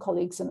later, some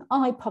colleagues and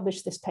I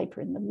published this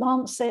paper in The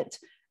Lancet.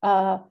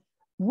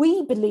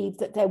 We believe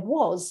that there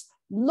was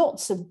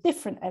lots of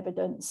different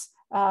evidence,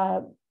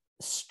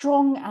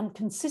 strong and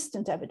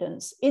consistent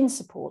evidence in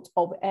support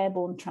of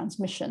airborne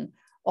transmission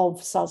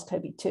of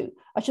SARS-CoV-2.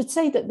 I should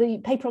say that the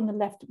paper on the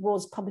left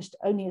was published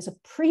only as a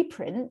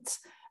preprint,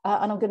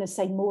 and I'm going to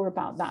say more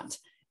about that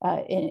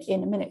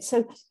in a minute.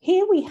 So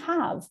here we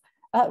have,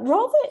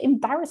 rather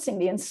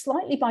embarrassingly and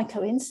slightly by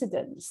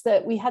coincidence,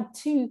 that we had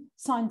two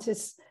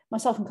scientists,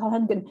 myself and Carl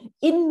Hennigan,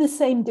 in the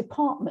same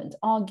department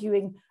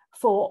arguing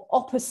for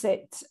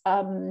opposite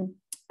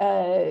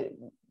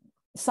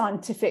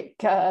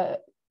scientific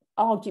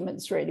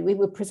arguments, really. We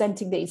were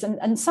presenting these,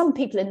 and some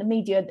people in the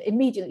media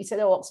immediately said,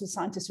 oh, Oxford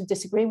scientists would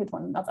disagree with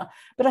one another.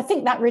 But I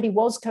think that really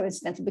was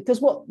coincidental,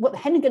 because what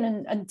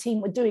Hennigan and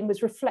team were doing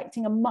was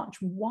reflecting a much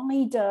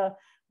wider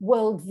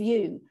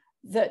worldview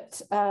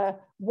that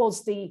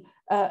was the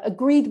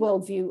agreed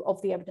worldview of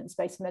the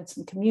evidence-based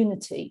medicine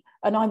community.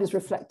 And I was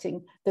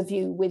reflecting the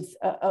view with,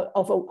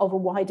 of a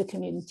wider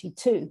community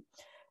too.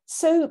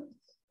 So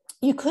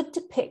you could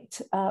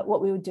depict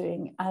what we were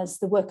doing as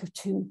the work of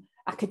two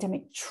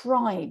academic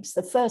tribes.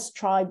 The first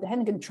tribe, the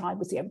Hennigan tribe,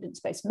 was the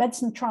evidence-based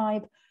medicine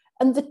tribe.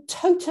 And the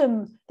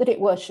totem that it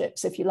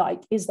worships, if you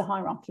like, is the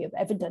hierarchy of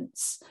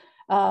evidence.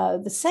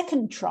 The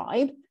second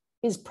tribe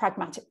is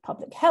pragmatic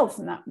public health,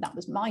 and that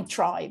was my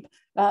tribe.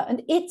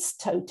 And its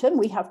totem,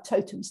 we have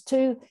totems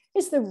too,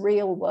 is the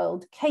real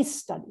world case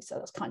study. So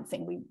that's the kind of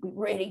thing we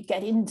really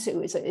get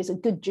into, is a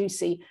good,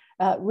 juicy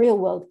real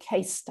world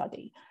case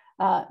study.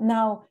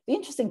 Now, the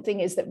interesting thing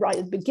is that right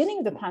at the beginning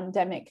of the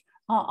pandemic,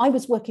 I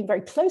was working very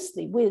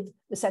closely with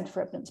the Centre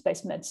for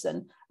Evidence-Based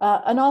Medicine.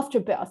 And after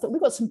a bit, I thought,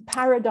 we've got some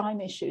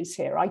paradigm issues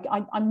here.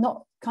 I'm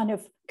not kind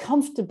of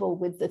comfortable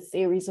with the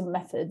theories and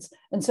methods.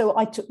 And so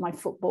I took my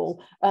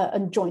football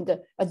and joined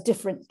a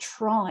different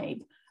tribe.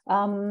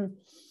 So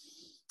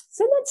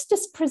let's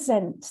just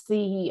present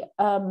the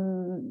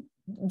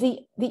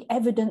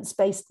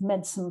evidence-based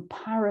medicine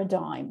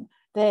paradigm.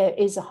 There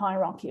is a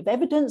hierarchy of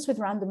evidence with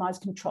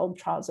randomized controlled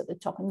trials at the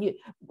top. And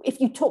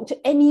if you talk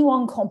to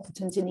anyone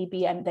competent in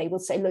EBM, they will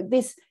say, look,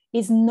 this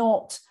is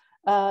not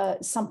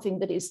something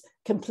that is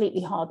completely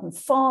hard and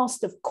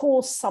fast. Of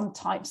course, some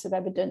types of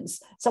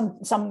evidence,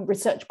 some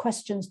research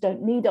questions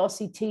don't need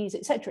RCTs,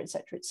 et cetera, et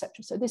cetera, et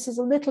cetera. So this is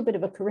a little bit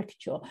of a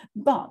caricature,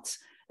 but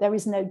there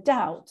is no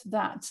doubt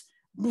that,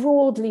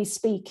 broadly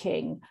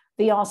speaking,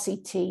 the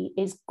RCT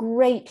is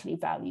greatly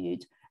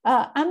valued.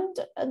 And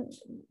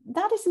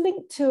that is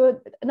linked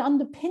to an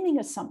underpinning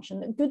assumption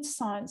that good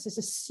science is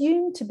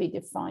assumed to be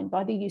defined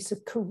by the use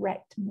of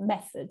correct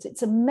methods.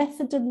 It's a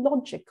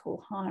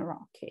methodological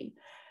hierarchy.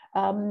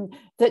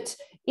 That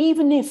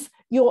even if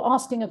you're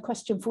asking a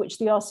question for which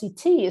the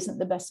RCT isn't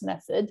the best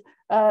method,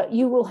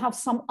 you will have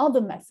some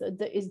other method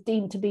that is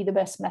deemed to be the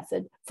best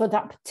method for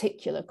that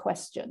particular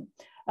question.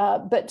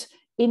 But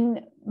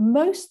in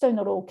most, though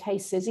not all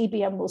cases,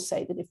 EBM will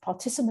say that if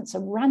participants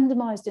are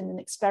randomized in an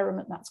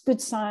experiment, that's good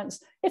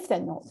science. If they're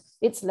not,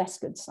 it's less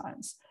good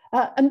science.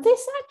 And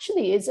this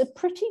actually is a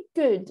pretty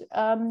good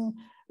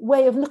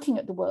way of looking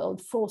at the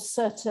world for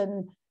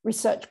certain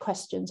research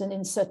questions and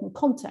in certain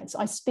contexts.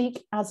 I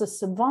speak as a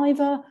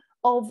survivor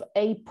of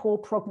a poor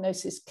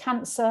prognosis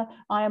cancer.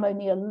 I am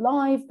only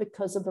alive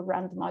because of a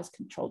randomized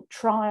controlled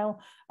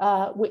trial,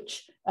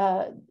 which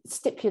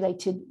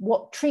stipulated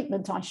what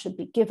treatment I should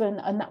be given.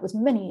 And that was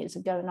many years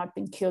ago, and I've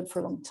been cured for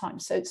a long time.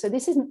 So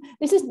this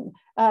isn't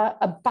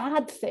a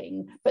bad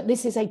thing, but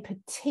this is a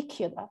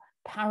particular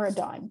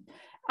paradigm.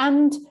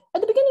 And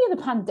at the beginning of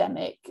the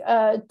pandemic,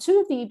 two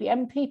of the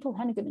EBM people,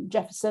 Hennigan and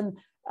Jefferson,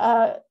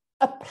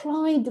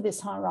 applied this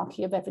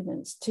hierarchy of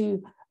evidence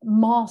to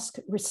mask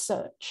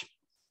research.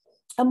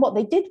 And what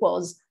they did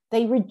was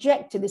they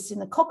rejected this in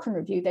the Cochrane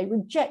review. They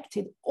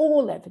rejected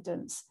all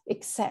evidence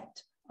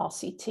except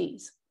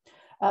RCTs.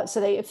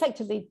 So they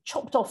effectively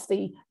chopped off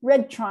the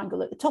red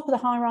triangle at the top of the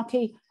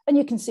hierarchy. And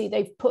you can see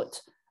they've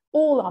put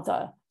all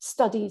other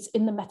studies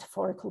in the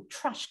metaphorical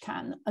trash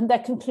can. And their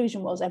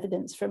conclusion was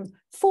evidence from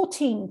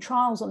 14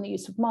 trials on the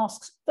use of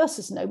masks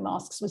versus no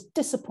masks was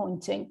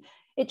disappointing.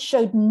 It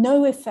showed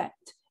no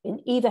effect in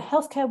either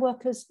healthcare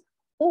workers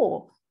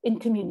or in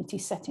community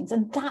settings.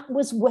 And that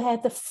was where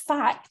the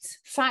fact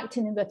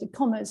in inverted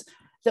commas,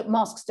 that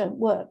masks don't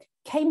work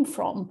came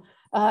from.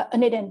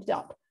 And it ended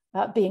up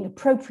being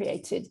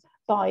appropriated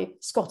by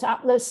Scott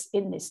Atlas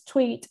in this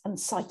tweet and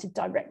cited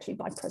directly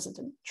by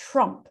President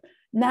Trump.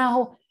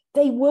 Now,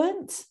 they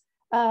weren't,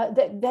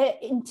 their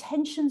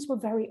intentions were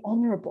very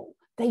honorable.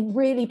 They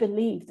really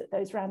believed that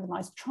those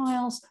randomized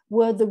trials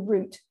were the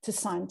route to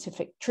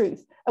scientific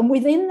truth. And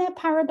within their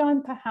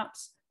paradigm,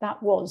 perhaps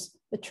that was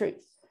the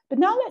truth. But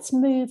now let's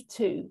move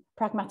to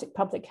pragmatic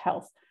public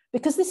health,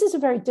 because this is a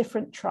very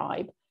different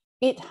tribe.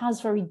 It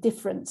has very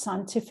different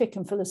scientific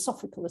and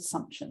philosophical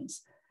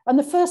assumptions. And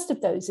the first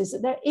of those is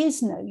that there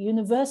is no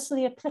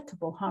universally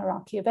applicable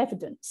hierarchy of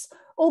evidence,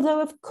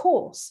 although of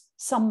course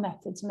some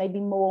methods may be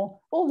more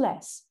or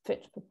less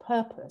fit for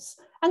purpose.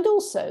 And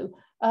also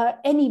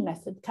any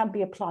method can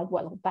be applied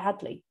well or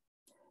badly.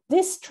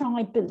 This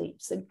tribe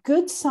believes that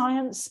good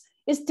science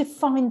is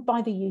defined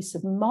by the use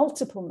of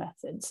multiple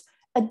methods,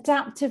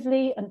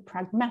 adaptively and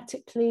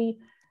pragmatically,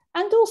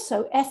 and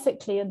also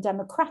ethically and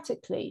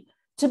democratically,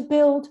 to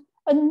build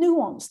a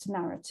nuanced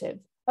narrative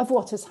of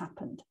what has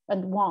happened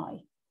and why.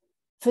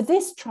 For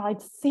this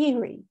tribe,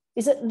 theory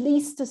is at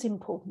least as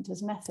important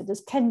as method.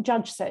 As Ken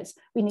Judge says,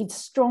 we need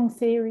strong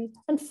theory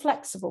and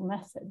flexible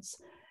methods.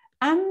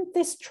 And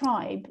this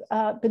tribe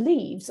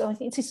believes, and I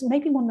think this is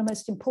maybe one of the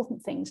most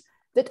important things,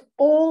 that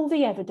all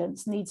the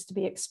evidence needs to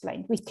be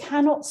explained. We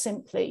cannot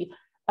simply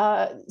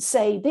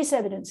say this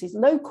evidence is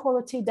low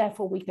quality,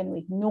 therefore we can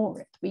ignore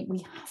it.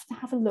 We have to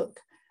have a look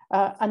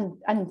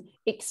and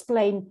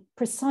explain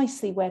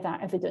precisely where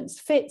that evidence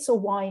fits or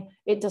why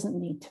it doesn't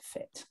need to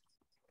fit.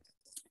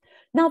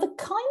 Now, the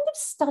kind of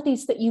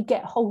studies that you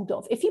get hold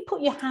of, if you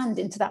put your hand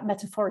into that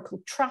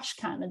metaphorical trash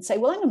can and say,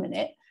 well, hang a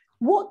minute,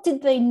 what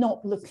did they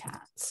not look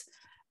at?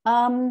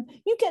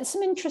 You get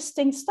some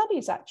interesting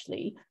studies,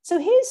 actually. So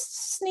here's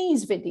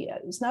sneeze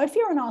videos. Now, if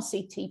you're an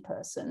RCT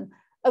person,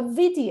 a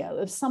video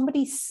of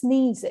somebody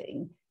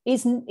sneezing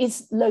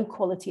is low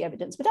quality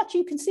evidence. But actually,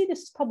 you can see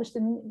this is published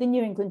in the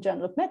New England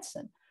Journal of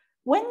Medicine.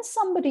 When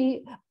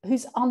somebody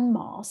who's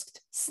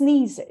unmasked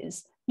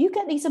sneezes, you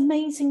get these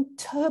amazing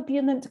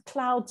turbulent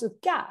clouds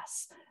of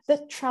gas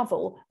that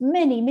travel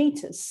many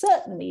meters,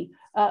 certainly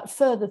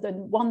further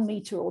than 1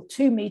 meter or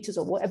 2 meters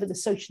or whatever the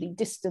socially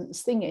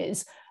distanced thing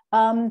is.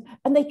 And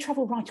they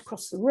travel right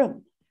across the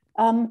room.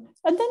 And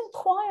then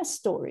choir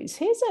stories.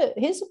 Here's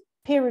a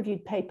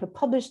peer-reviewed paper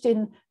published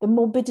in the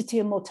Morbidity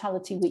and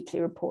Mortality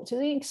Weekly Report. It's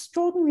an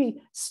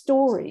extraordinary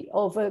story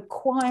of a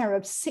choir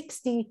of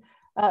 60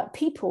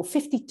 people,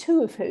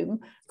 52 of whom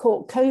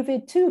caught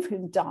COVID, 2 of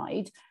whom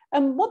died.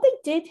 And what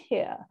they did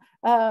here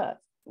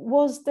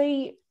was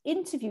they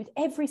interviewed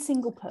every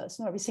single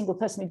person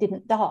who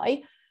didn't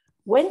die.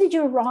 When did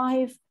you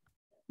arrive?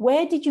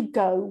 Where did you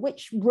go?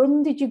 Which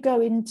room did you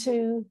go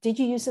into? Did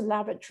you use a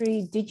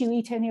lavatory? Did you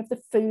eat any of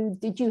the food?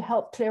 Did you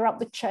help clear up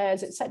the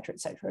chairs, et cetera, et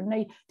cetera? And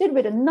they did a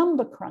bit of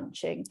number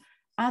crunching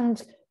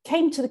and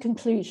came to the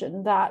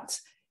conclusion that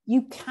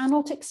you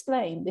cannot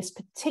explain this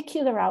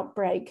particular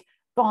outbreak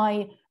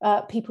by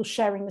people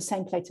sharing the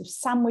same plate of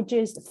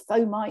sandwiches, the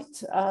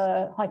fomite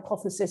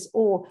hypothesis,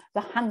 or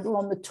the handle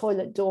on the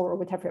toilet door, or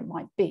whatever it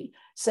might be.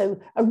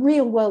 So a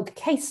real world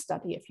case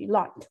study, if you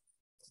like.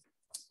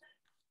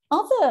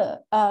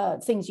 Other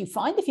things you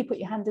find, if you put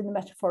your hand in the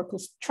metaphorical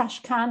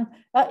trash can,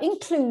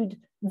 include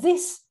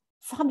this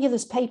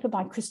fabulous paper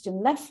by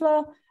Christian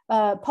Leffler,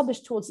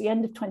 published towards the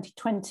end of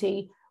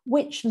 2020,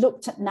 which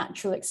looked at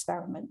natural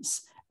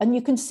experiments. And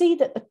you can see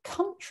that the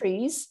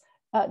countries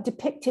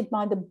depicted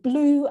by the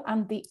blue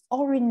and the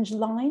orange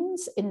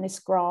lines in this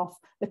graph,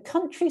 the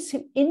countries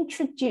who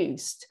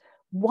introduced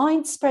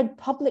widespread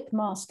public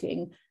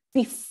masking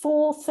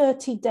before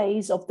 30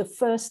 days of the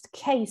first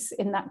case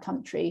in that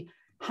country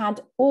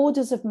had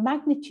orders of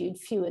magnitude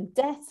fewer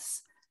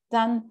deaths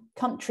than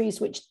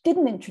countries which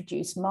didn't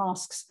introduce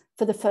masks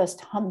for the first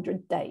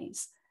 100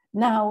 days.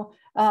 Now,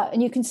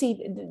 and you can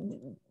see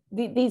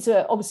these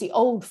are obviously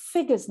old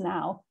figures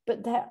now,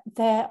 but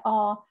there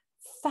are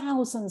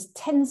thousands,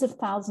 tens of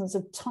thousands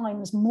of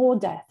times more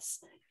deaths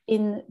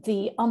in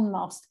the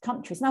unmasked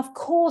countries. Now, of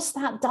course,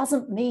 that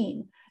doesn't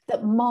mean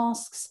that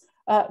masks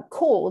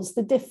cause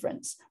the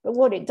difference, but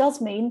what it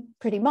does mean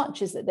pretty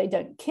much is that they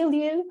don't kill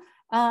you.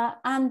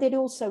 And it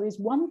also is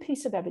one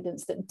piece of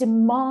evidence that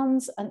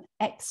demands an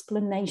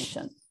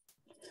explanation.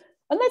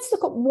 And let's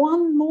look at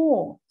one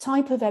more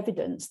type of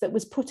evidence that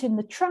was put in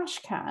the trash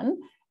can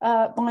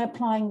by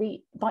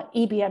applying by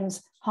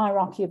EBM's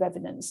hierarchy of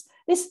evidence.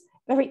 This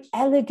very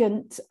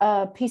elegant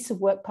piece of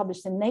work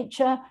published in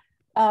Nature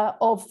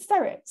of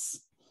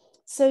ferrets.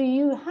 So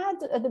you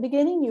had, at the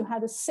beginning, you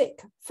had a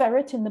sick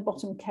ferret in the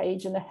bottom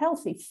cage and a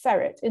healthy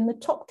ferret in the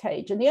top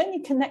cage. And the only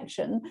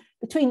connection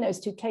between those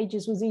two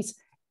cages was these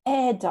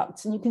air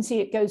ducts, and you can see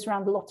it goes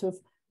around a lot of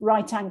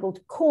right-angled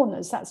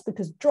corners. That's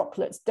because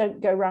droplets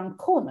don't go around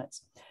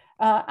corners.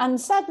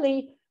 And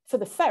sadly for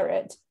the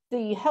ferret,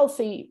 the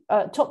healthy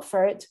top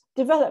ferret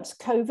develops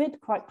COVID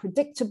quite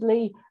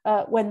predictably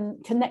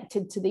when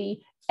connected to the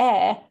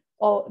air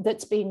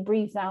that's being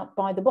breathed out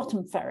by the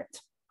bottom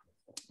ferret.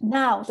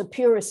 Now, the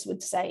purists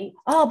would say,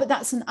 but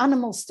that's an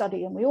animal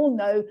study. And we all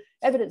know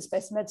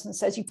evidence-based medicine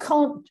says you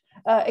can't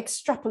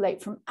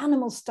extrapolate from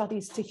animal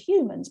studies to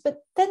humans, but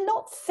they're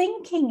not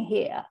thinking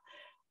here.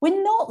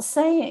 We're not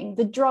saying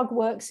the drug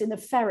works in a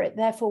ferret,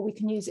 therefore we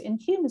can use it in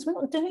humans. We're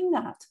not doing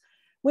that.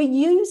 We're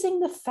using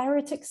the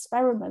ferret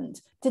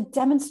experiment to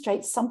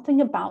demonstrate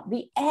something about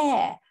the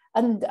air.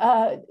 And,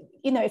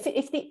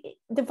 if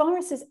the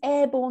virus is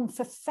airborne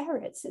for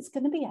ferrets, it's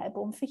going to be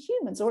airborne for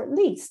humans, or at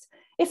least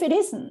If it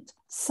isn't,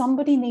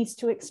 somebody needs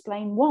to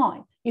explain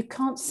why. You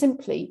can't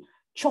simply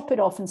chop it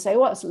off and say,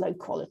 well, it's low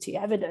quality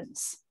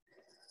evidence.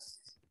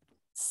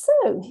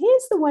 So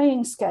here's the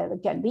weighing scale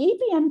again. The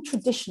EBM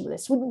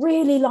traditionalists would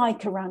really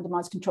like a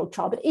randomized controlled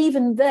trial, but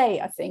even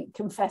they, I think,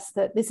 confess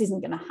that this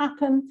isn't going to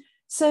happen.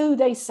 So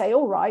they say,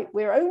 all right,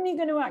 we're only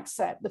going to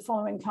accept the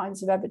following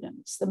kinds of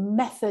evidence: the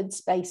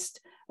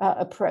methods-based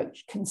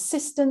approach,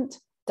 consistent,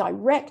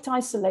 direct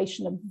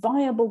isolation of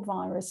viable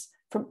virus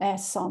from air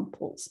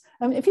samples.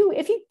 If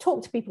you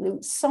talk to people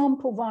who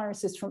sample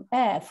viruses from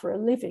air for a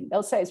living,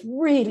 they'll say it's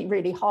really,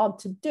 really hard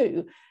to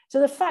do.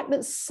 So the fact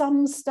that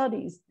some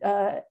studies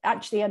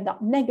actually end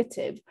up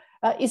negative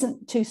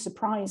isn't too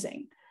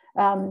surprising.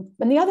 And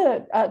the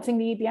other thing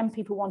the EBM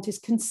people want is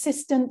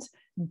consistent,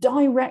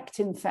 direct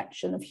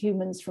infection of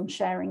humans from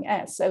sharing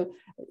air. So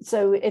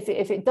if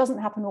it doesn't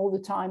happen all the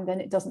time, then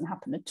it doesn't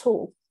happen at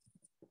all.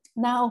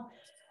 Now,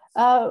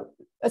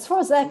 as far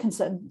as they're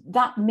concerned,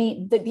 that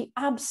means that the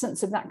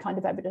absence of that kind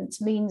of evidence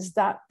means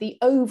that the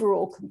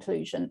overall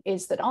conclusion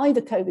is that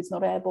either COVID's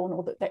not airborne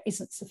or that there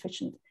isn't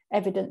sufficient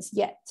evidence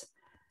yet.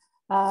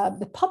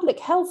 The public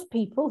health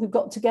people who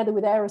got together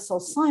with aerosol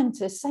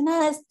scientists say, no,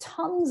 there's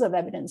tons of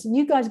evidence, and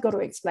you guys have got to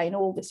explain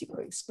all this. You've got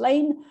to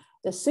explain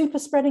the super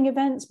spreading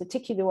events,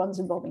 particularly the ones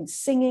involving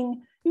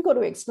singing. You've got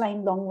to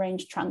explain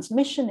long-range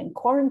transmission in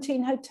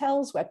quarantine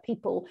hotels where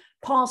people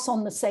pass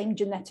on the same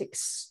genetic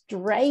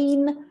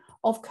strain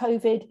of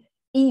COVID,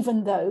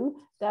 even though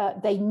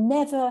they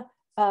never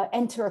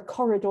enter a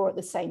corridor at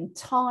the same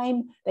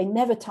time. They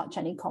never touch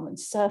any common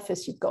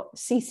surface. You've got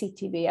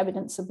CCTV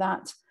evidence of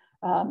that.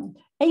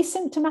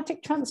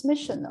 Asymptomatic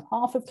transmission.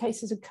 Half of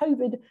cases of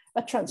COVID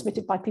are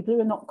transmitted by people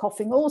who are not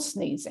coughing or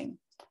sneezing.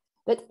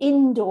 That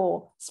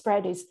indoor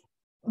spread is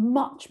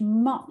much,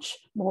 much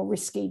more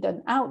risky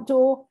than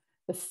outdoor.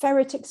 The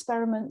ferret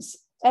experiments,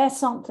 air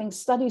sampling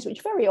studies,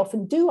 which very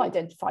often do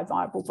identify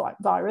viable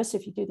virus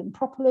if you do them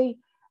properly.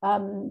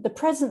 The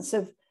presence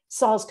of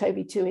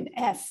SARS-CoV-2 in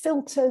air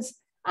filters,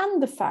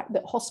 and the fact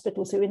that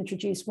hospitals who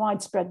introduce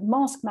widespread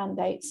mask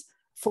mandates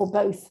for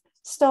both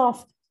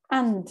staff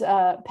and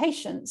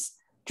patients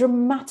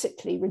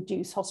dramatically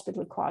reduce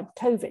hospital-acquired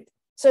COVID.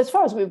 So as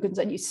far as we were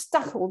concerned, you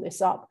stack all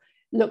this up,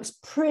 looks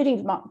pretty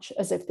much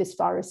as if this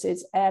virus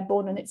is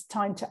airborne, and it's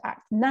time to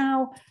act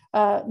now,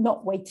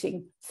 not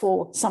waiting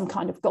for some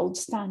kind of gold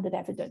standard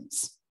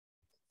evidence.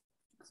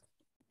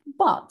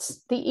 But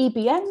the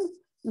EBM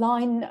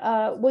line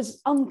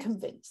was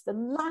unconvinced. The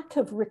lack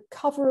of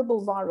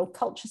recoverable viral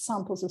culture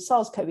samples of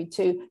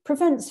SARS-CoV-2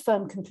 prevents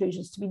firm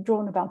conclusions to be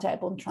drawn about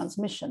airborne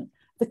transmission.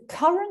 The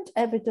current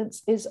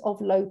evidence is of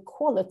low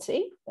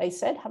quality, they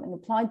said, having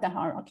applied the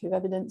hierarchy of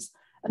evidence,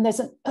 and there's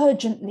an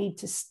urgent need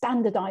to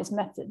standardize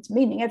methods,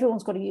 meaning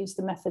everyone's got to use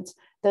the methods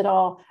that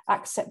are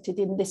accepted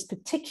in this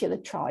particular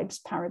tribe's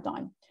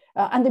paradigm,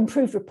 and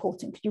improve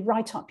reporting. Could you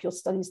write up your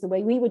studies the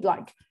way we would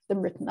like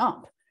them written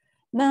up?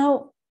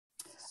 Now,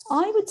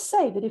 I would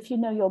say that if you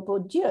know your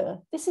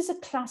Bourdieu, this is a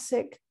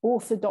classic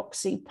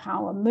orthodoxy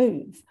power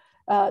move.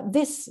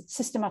 This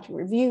systematic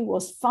review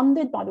was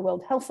funded by the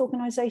World Health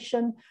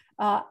Organization,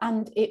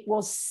 and it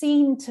was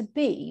seen to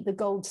be the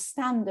gold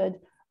standard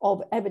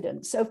of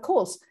evidence. So of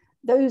course,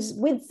 those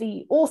with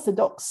the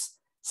orthodox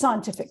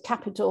scientific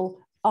capital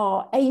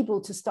are able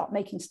to start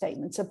making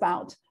statements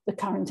about the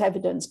current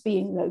evidence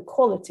being low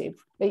quality.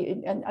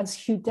 And as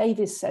Hugh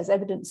Davis says,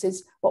 evidence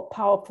is what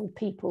powerful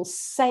people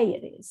say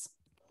it is.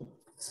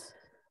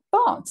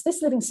 But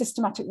this living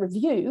systematic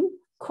review,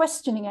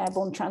 questioning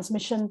airborne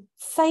transmission,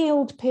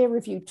 failed peer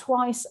review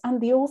twice, and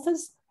the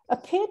authors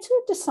appear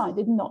to have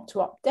decided not to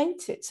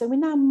update it. So we're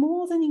now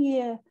more than a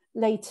year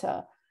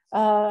later.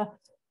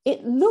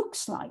 It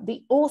looks like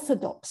the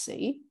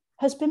orthodoxy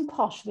has been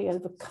partially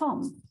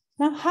overcome.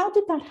 Now, how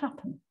did that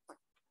happen?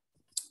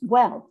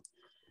 Well,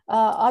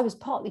 I was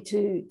partly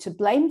to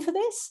blame for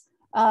this,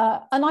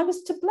 and I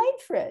was to blame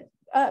for it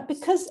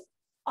because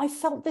I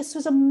felt this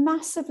was a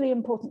massively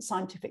important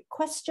scientific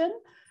question.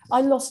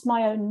 I lost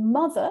my own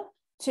mother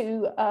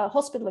to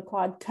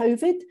hospital-acquired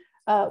COVID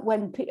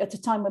at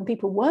a time when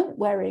people weren't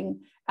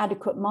wearing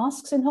adequate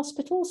masks in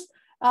hospitals.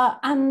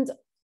 And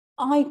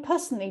I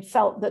personally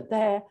felt that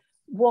there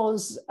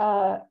was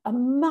a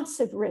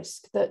massive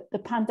risk that the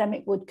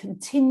pandemic would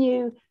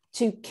continue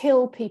to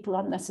kill people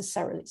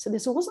unnecessarily. So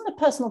this wasn't a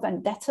personal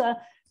vendetta.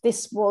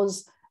 This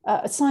was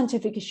a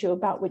scientific issue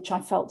about which I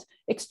felt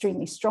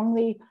extremely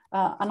strongly.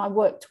 And I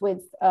worked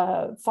with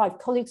 5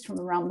 colleagues from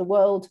around the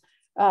world,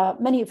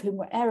 many of whom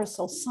were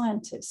aerosol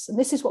scientists. And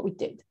this is what we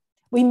did.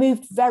 We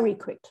moved very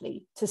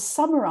quickly to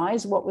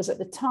summarize what was at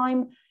the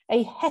time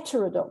a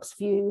heterodox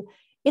view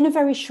in a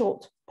very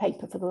short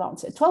paper for The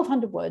Lancet,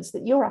 1,200 words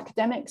that your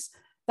academics,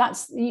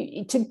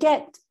 to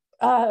get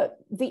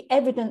the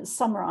evidence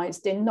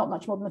summarized in not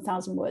much more than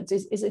 1,000 words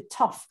is a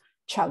tough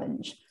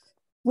challenge.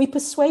 We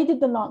persuaded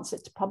The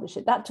Lancet to publish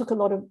it. That took a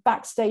lot of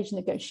backstage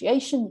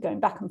negotiation, going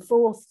back and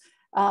forth.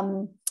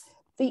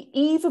 The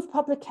eve of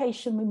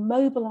publication, we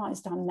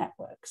mobilized our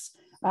networks,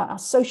 our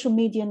social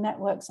media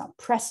networks, our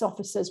press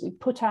officers. We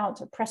put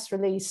out a press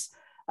release.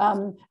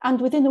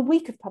 And within a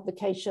week of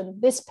publication,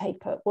 this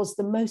paper was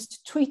the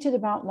most tweeted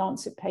about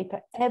Lancet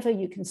paper ever.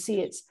 You can see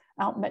its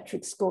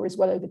Altmetric score is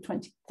well over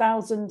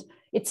 20,000.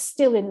 It's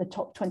still in the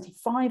top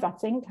 25, I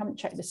think. I haven't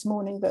checked this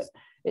morning, but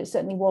it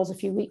certainly was a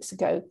few weeks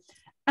ago.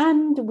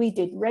 And we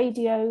did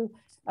radio,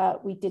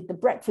 we did the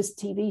breakfast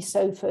TV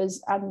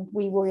sofas, and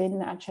we were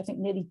in, actually, I think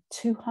nearly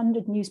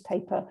 200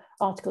 newspaper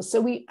articles. So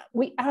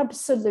we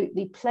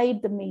absolutely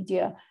played the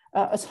media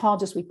as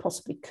hard as we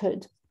possibly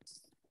could.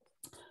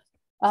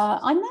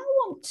 I now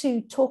want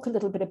to talk a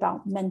little bit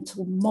about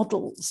mental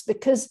models,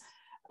 because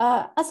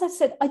as I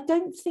said, I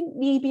don't think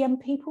the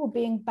EBM people were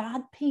being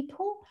bad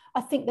people.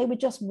 I think they were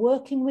just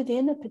working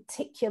within a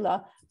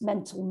particular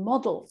mental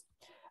model.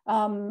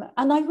 And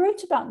I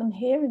wrote about them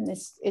here in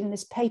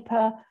this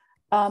paper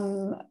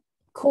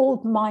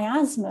called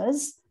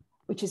Miasmas,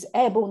 which is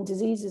airborne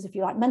diseases, if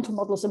you like, mental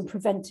models and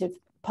preventive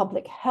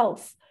public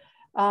health.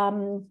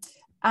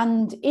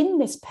 And in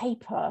this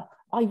paper,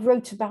 I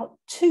wrote about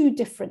two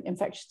different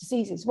infectious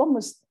diseases. One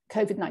was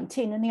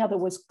COVID-19 and the other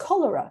was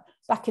cholera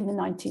back in the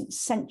 19th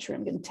century.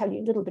 I'm going to tell you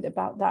a little bit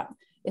about that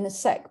in a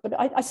sec. But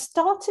I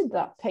started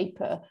that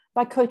paper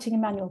by quoting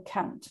Immanuel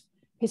Kant,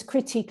 his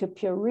Critique of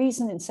Pure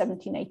Reason in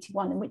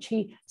 1781, in which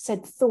he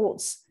said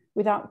thoughts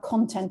without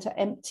content are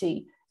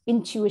empty,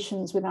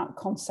 intuitions without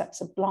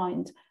concepts are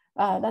blind.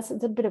 That's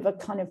a bit of a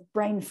kind of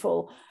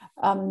brainful.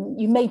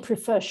 You may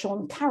prefer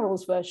Sean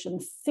Carroll's version,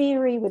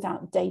 theory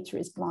without data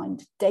is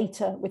blind,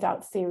 data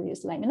without theory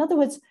is lame. In other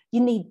words, you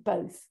need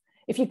both.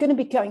 If you're going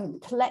to be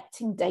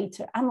collecting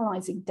data,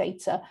 analyzing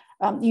data,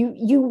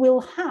 you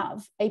will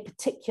have a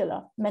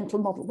particular mental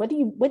model,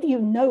 whether you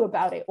know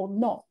about it or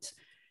not.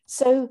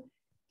 So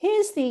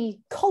here's the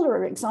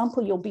cholera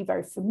example. You'll be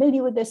very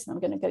familiar with this, and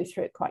I'm going to go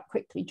through it quite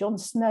quickly. John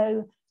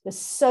Snow, the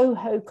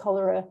Soho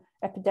cholera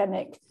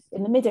epidemic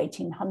in the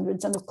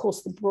mid-1800s, and of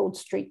course the Broad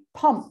Street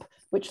pump,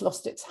 which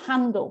lost its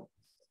handle.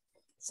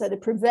 So the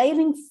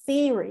prevailing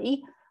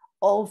theory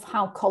of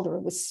how cholera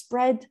was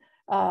spread,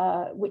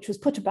 which was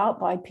put about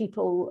by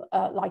people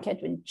like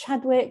Edwin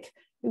Chadwick,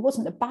 who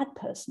wasn't a bad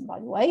person, by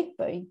the way,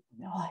 but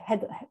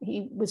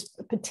he was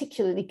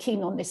particularly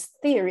keen on this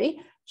theory,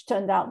 which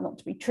turned out not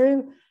to be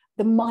true.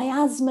 The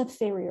miasma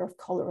theory of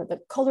cholera,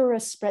 that cholera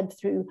spread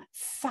through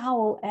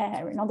foul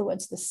air, in other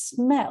words, the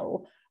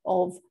smell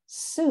of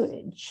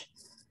sewage.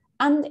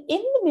 And in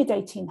the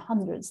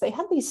mid-1800s, they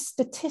had these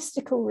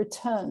statistical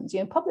returns.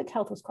 Public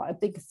health was quite a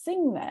big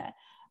thing there.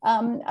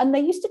 And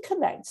they used to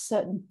collect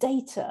certain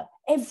data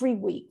every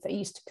week. They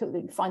used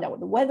to find out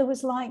what the weather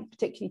was like,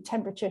 particularly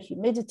temperature,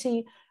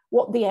 humidity,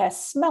 what the air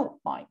smelt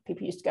like.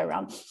 People used to go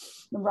around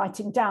and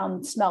writing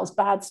down, smells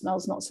bad,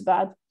 smells not so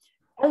bad.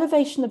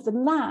 Elevation of the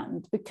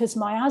land, because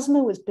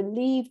miasma was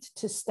believed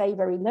to stay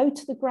very low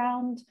to the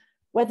ground,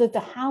 whether the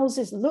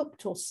houses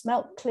looked or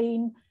smelt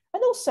clean,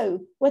 and also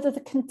whether the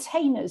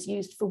containers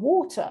used for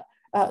water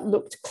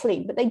looked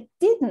clean, but they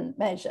didn't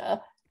measure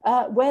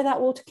where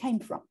that water came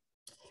from.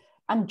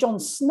 And John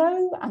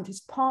Snow and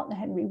his partner,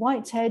 Henry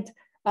Whitehead,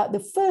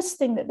 the first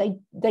thing that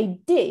they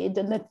did,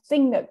 and the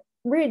thing that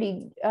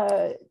really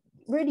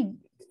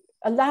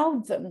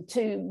allowed them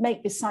to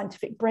make this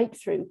scientific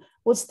breakthrough,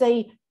 was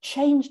they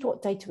changed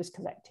what data was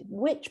collected.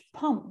 Which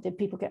pump did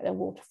people get their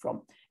water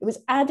from? It was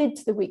added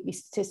to the weekly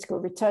statistical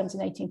returns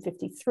in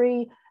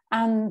 1853,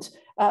 and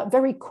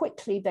very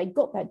quickly they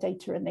got their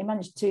data and they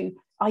managed to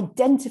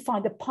identify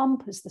the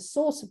pump as the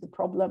source of the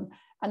problem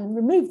and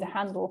remove the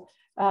handle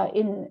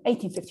in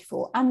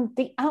 1854. And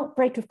the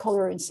outbreak of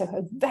cholera in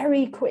Soho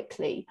very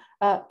quickly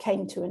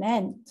came to an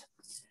end.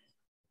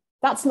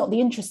 That's not the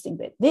interesting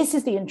bit. This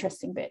is the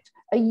interesting bit.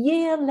 A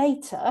year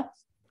later,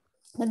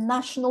 the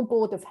National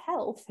Board of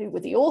Health, who were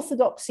the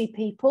orthodoxy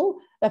people,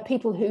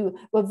 people who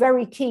were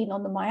very keen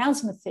on the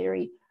miasma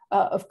theory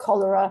of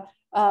cholera,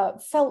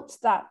 felt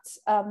that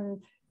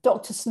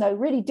Dr. Snow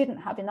really didn't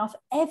have enough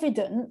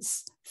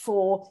evidence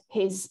for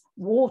his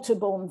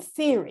waterborne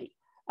theory.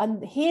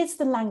 And here's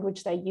the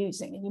language they're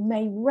using, and you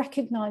may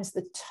recognize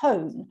the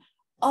tone.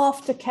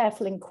 After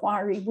careful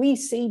inquiry, we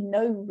see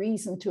no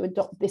reason to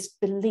adopt this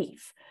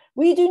belief.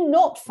 We do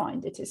not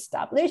find it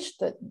established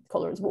that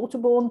cholera is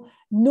waterborne,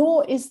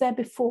 nor is there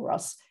before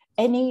us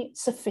any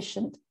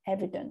sufficient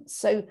evidence.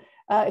 So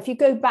if you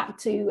go back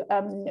to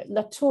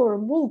Latour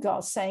and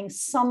Woolgar saying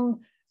some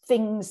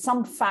things,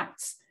 some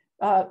facts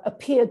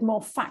appeared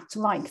more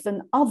fact-like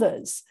than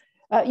others,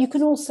 you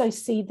can also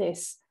see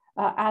this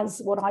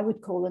as what I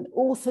would call an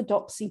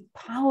orthodoxy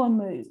power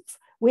move.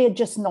 We're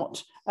just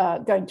not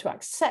going to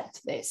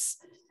accept this.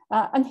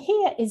 And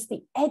here is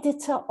the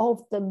editor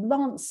of the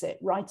Lancet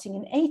writing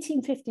in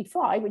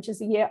 1855, which is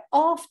the year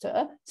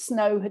after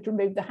Snow had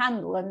removed the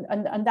handle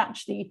and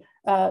actually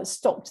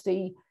stopped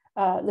the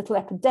little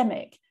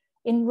epidemic.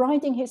 In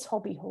riding his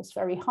hobby horse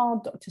very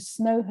hard, Dr.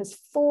 Snow has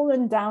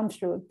fallen down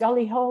through a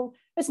gully hole,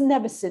 has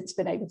never since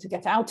been able to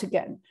get out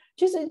again,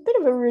 which is a bit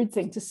of a rude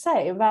thing to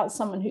say about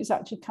someone who's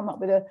actually come up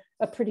with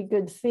a pretty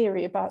good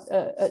theory about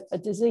a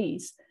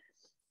disease.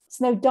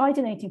 Snow died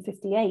in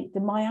 1858. The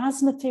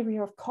miasma theory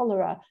of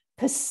cholera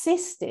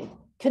persisted,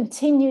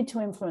 continued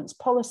to influence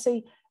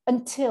policy,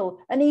 until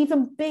an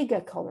even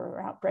bigger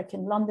cholera outbreak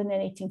in London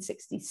in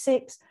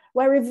 1866,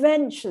 where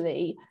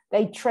eventually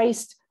they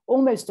traced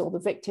almost all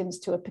the victims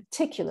to a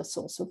particular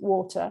source of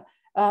water.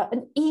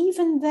 And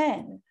even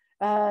then,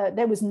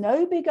 there was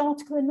no big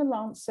article in the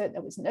Lancet,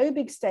 there was no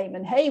big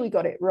statement, hey, we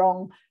got it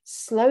wrong.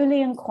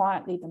 Slowly and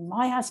quietly, the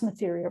miasma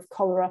theory of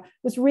cholera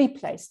was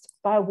replaced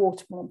by a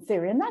waterborne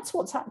theory. And that's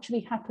what's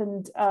actually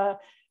happened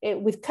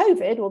with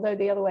COVID, although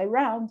the other way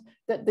around,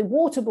 that the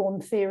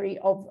waterborne theory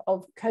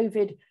of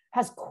COVID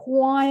has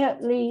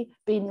quietly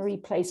been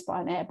replaced by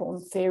an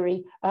airborne theory,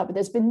 but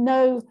there's been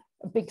no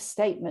big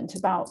statement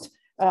about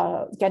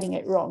getting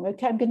it wrong.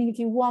 Okay, I'm going to give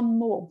you one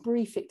more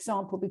brief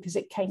example because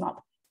it came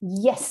up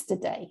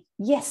yesterday,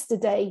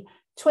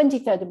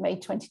 23rd of May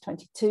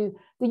 2022,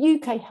 the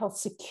UK Health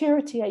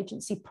Security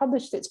Agency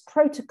published its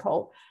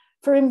protocol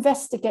for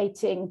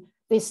investigating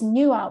this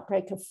new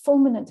outbreak of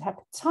fulminant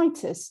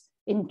hepatitis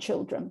in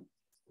children.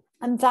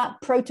 And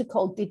that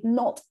protocol did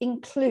not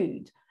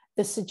include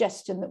the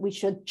suggestion that we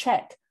should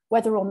check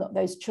whether or not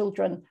those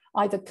children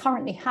either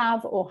currently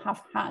have or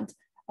have had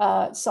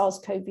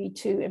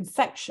SARS-CoV-2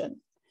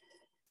 infection.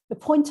 The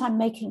point I'm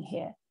making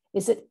here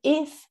is that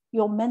if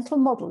your mental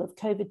model of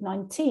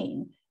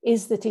COVID-19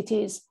 is that it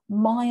is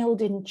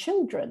mild in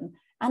children,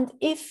 and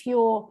if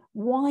your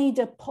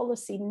wider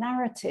policy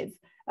narrative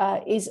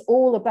is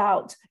all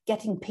about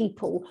getting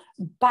people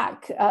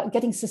back,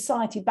 getting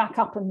society back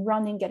up and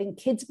running, getting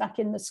kids back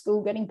in the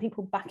school, getting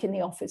people back in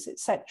the office,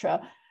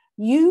 etc.,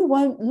 you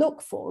won't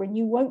look for, and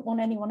you won't want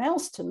anyone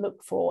else to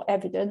look for,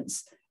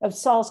 evidence of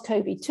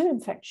SARS-CoV-2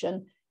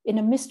 infection in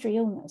a mystery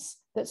illness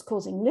that's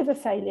causing liver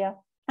failure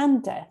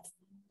and death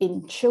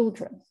in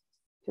children.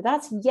 So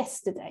that's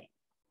yesterday.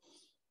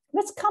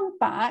 Let's come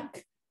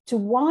back to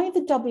why the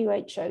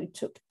WHO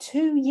took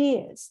 2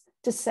 years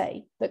to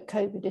say that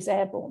COVID is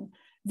airborne.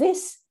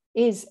 This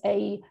is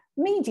a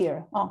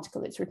media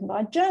article. It's written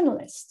by a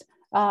journalist.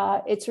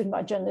 It's written by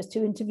a journalist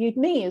who interviewed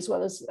me, as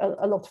well as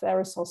a lot of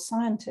aerosol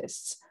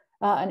scientists.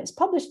 And it's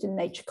published in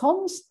Nature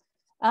Comms.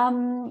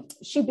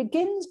 She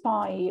begins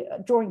by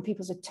drawing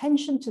people's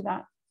attention to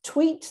that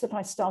tweet that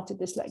I started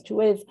this lecture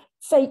with: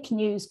 fake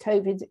news,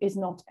 COVID is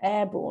not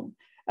airborne.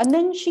 And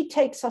then she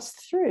takes us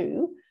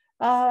through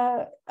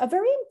a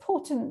very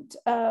important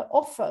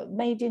offer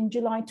made in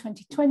July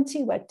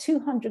 2020, where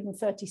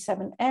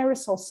 237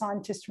 aerosol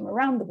scientists from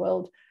around the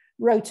world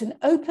wrote an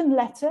open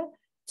letter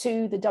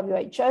to the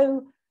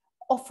WHO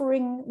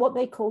offering what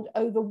they called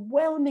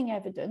overwhelming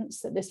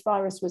evidence that this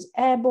virus was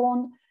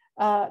airborne.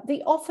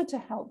 The offer to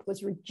help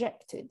was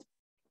rejected.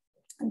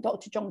 And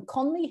Dr. John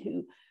Conley,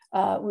 who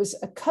was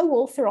a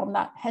co-author on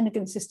that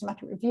Hennigan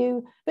systematic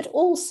review, but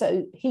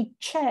also he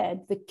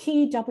chaired the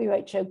key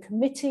WHO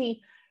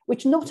committee,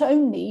 which not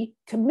only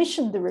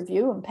commissioned the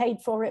review and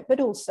paid for it, but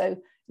also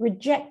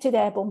rejected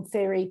airborne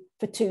theory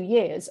for 2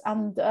 years.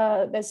 And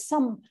there's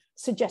some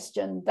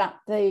suggestion that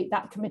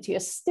that committee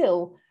is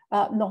still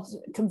not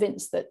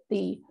convinced that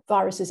the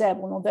virus is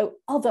airborne, although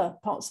other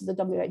parts of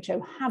the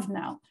WHO have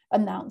now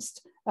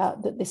announced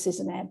that this is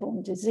an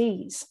airborne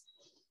disease.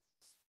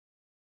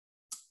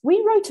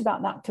 We wrote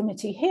about that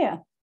committee here,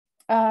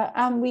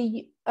 and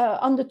we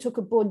undertook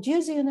a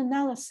Bourdieusian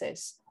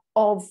analysis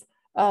of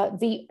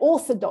the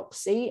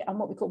orthodoxy and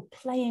what we call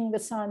playing the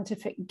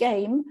scientific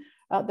game,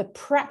 the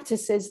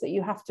practices that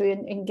you have to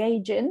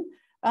engage in,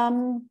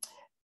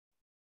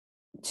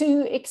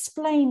 to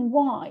explain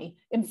why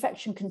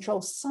infection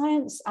control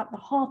science at the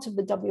heart of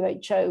the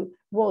WHO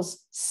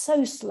was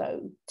so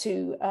slow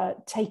to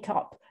take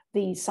up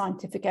the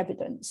scientific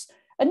evidence.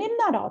 And in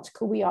that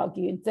article, we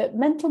argued that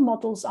mental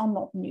models are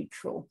not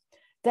neutral.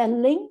 They're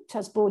linked,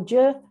 as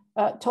Bourdieu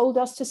told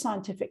us, to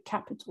scientific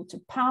capital, to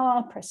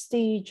power,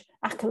 prestige,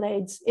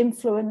 accolades,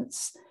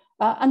 influence.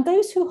 And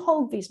those who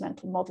hold these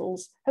mental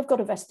models have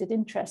got a vested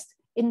interest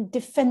in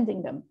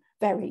defending them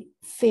very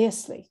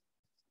fiercely.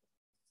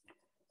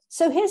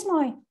 So here's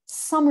my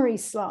summary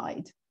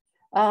slide.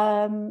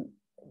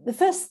 The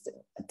first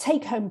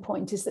take-home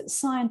point is that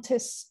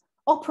scientists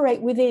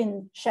operate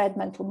within shared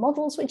mental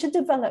models, which are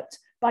developed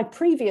by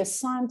previous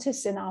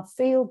scientists in our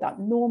field, that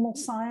normal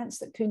science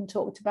that Kuhn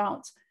talked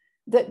about,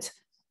 that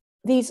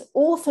these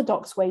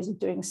orthodox ways of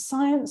doing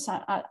science,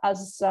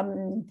 as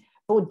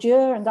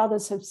Bourdieu and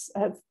others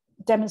have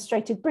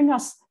demonstrated, bring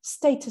us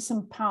status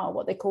and power,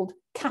 what they called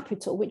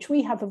capital, which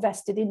we have a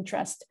vested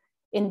interest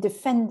in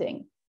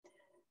defending.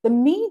 The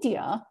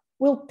media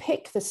will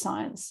pick the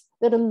science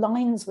that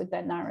aligns with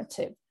their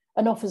narrative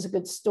and offers a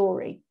good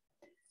story.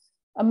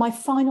 And my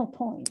final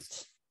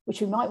point,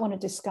 which we might want to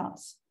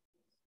discuss,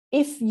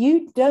 if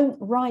you don't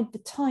ride the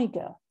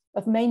tiger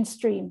of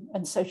mainstream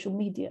and social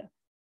media,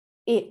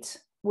 it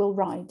will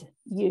ride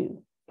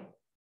you.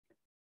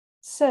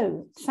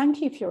 So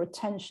thank you for your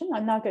attention.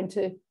 I'm now going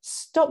to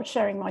stop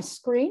sharing my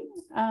screen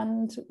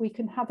and we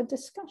can have a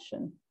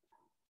discussion.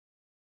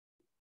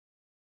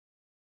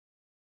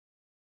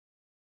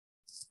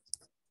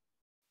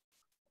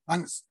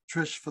 Thanks,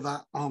 Trish, for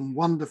that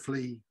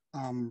wonderfully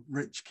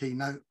rich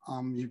keynote.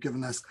 You've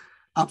given us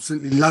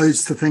absolutely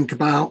loads to think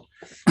about.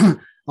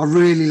 I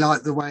really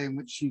like the way in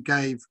which you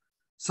gave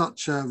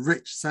such a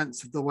rich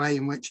sense of the way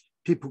in which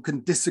people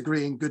can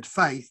disagree in good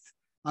faith,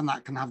 and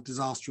that can have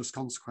disastrous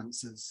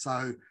consequences.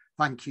 So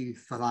thank you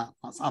for that.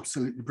 That's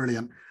absolutely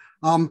brilliant.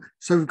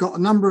 So we've got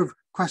a number of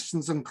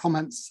questions and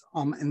comments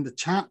in the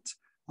chat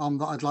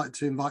that I'd like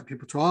to invite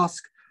people to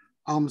ask.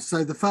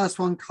 So the first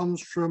one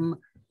comes from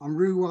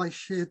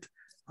Ruwaishid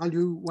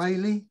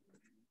Aluwali.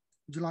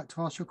 Would you like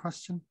to ask your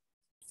question?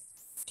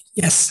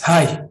 Yes,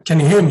 hi, can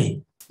you hear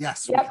me?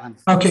 Yes, yep. We can.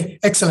 Okay,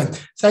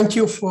 excellent. Thank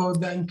you for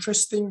the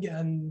interesting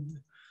and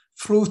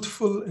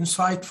fruitful,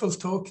 insightful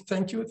talk.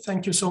 Thank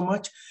you so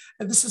much.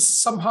 And this is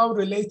somehow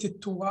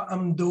related to what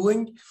I'm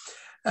doing.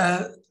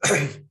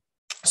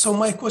 So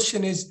my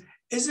question is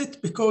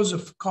it because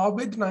of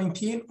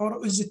COVID-19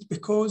 or is it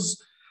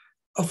because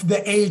of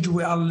the age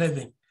we are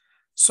living?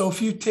 So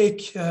if you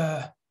take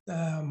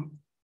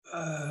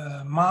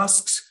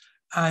masks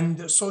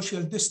and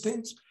social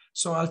distance,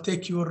 so I'll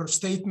take your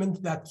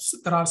statement that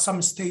there are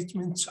some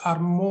statements are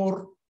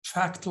more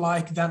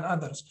fact-like than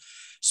others.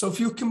 So if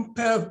you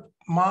compare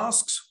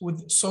masks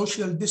with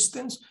social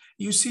distance,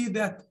 you see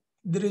that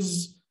there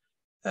is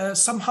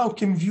somehow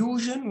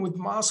confusion with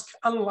mask,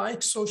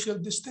 unlike social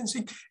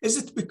distancing. Is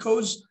it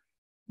because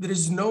there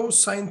is no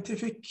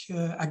scientific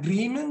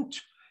agreement?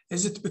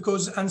 Is it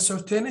because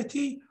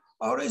uncertainty?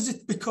 Or is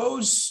it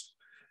because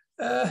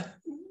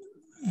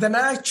the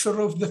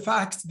nature of the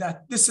fact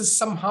that this is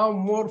somehow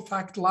more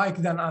fact-like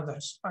than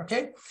others,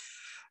 okay?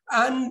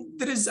 And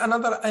there is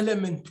another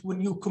element when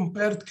you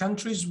compared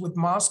countries with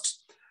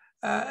masks.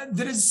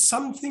 There is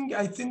something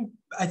I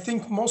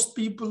think most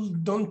people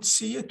don't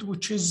see it,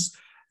 which is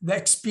the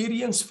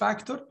experience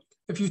factor.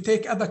 If you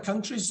take other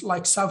countries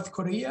like South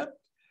Korea,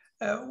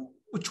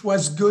 which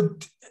was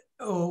good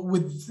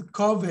with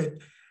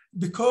COVID,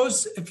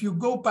 because if you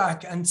go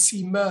back and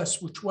see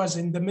MERS, which was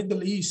in the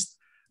Middle East,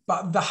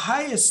 but the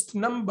highest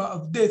number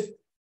of deaths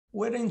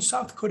were in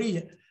South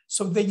Korea.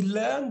 So they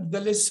learned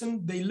the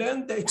lesson, they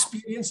learned the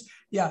experience.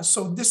 Yeah,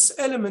 so this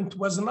element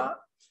was not,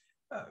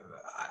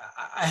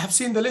 I have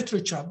seen the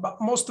literature, but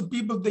most of the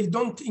people, they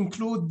don't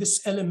include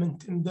this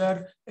element in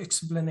their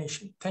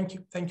explanation. Thank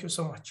you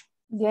so much.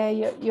 Yeah,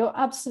 you're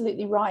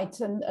absolutely right.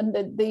 And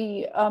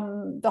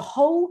the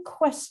whole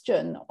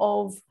question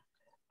of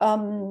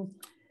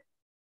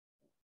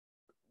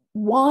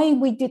why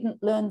we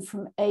didn't learn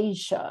from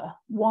Asia,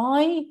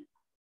 why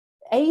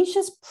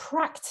Asia's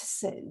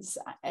practices,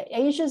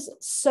 Asia's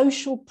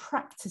social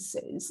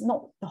practices,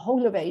 not the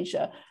whole of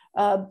Asia,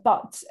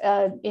 but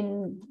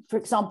in, for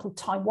example,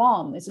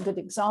 Taiwan is a good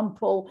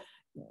example.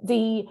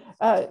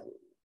 As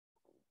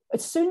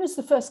soon as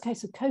the first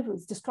case of COVID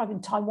was described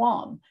in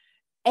Taiwan,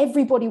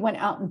 everybody went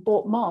out and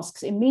bought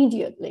masks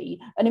immediately.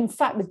 And in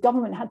fact, the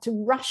government had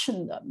to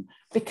ration them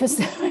because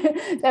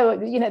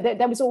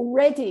there was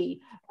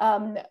already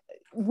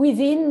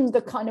within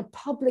the kind of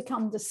public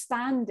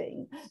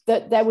understanding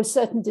that there were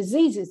certain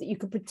diseases that you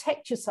could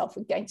protect yourself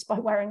against by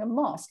wearing a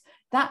mask.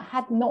 That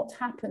had not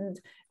happened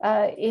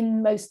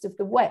in most of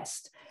the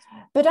West.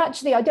 But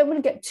actually, I don't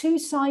want to get too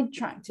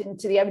sidetracked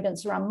into the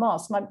evidence around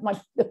masks.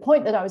 The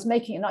point that I was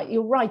making, and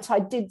you're right, I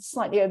did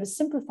slightly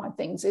oversimplify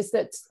things, is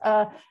that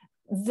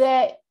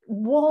there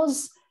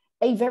was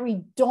a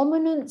very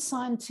dominant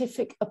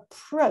scientific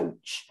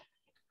approach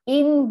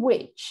in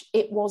which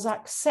it was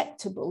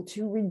acceptable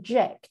to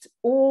reject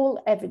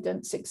all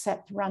evidence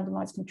except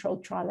randomized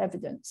controlled trial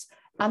evidence.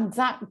 And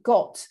that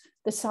got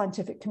the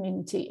scientific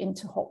community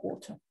into hot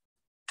water.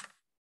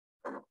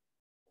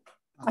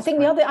 I think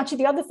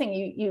the other thing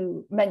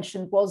you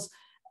mentioned was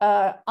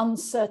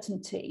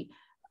uncertainty,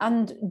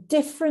 and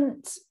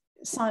different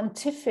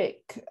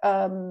scientific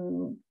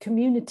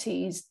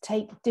communities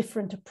take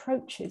different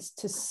approaches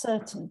to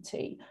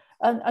certainty.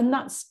 And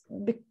that's,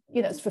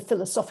 it's for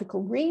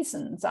philosophical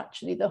reasons,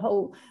 actually, the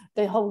whole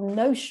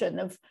notion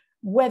of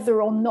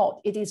whether or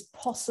not it is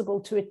possible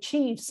to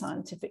achieve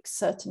scientific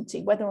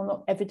certainty, whether or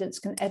not evidence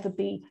can ever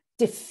be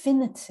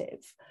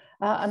definitive.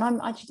 And I'm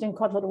actually doing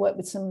quite a lot of work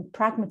with some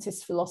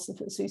pragmatist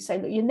philosophers who say,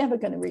 look, you're never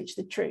going to reach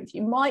the truth.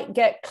 You might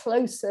get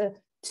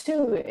closer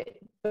to it,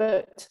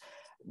 but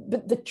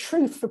the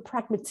truth for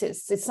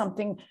pragmatists is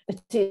something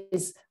that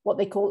is what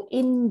they call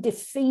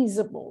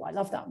indefeasible. I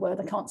love that word.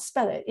 I can't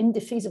spell it.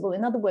 Indefeasible.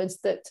 In other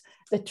words, that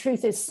the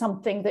truth is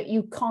something that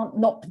you can't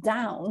knock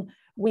down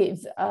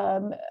with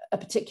a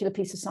particular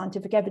piece of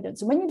scientific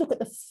evidence. And when you look at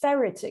the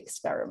ferret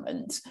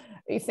experiment,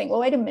 you think,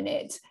 well, wait a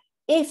minute.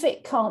 If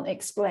it can't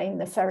explain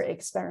the ferret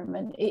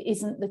experiment, it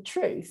isn't the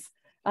truth.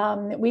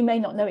 We may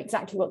not know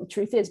exactly what the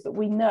truth is, but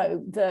we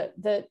know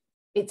that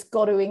it's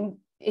got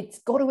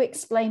to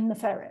explain the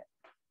ferret.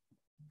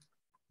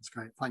 That's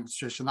great. Thanks,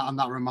 Trish. And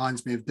that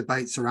reminds me of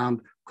debates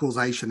around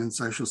causation in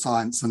social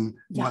science and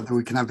whether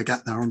we can ever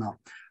get there or not.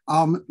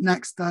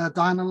 Next,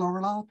 Diana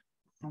Laurillard.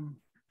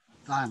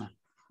 Diana.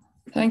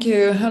 Thank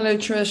you. Hello,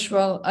 Trish.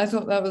 Well, I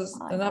thought that was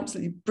an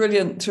absolutely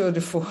brilliant tour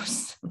de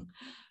force.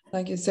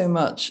 Thank you so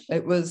much.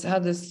 It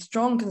had a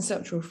strong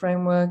conceptual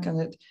framework,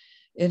 and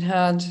it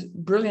had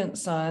brilliant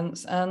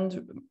science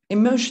and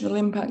emotional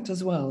impact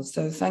as well.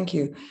 So thank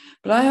you.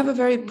 But I have a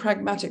very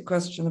pragmatic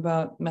question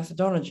about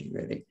methodology,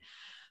 really.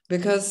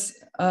 because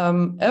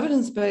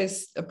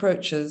evidence-based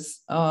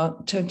approaches are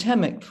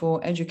totemic for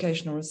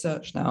educational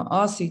research now,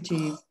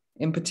 RCTs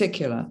in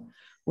particular.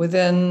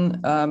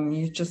 Within,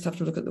 you just have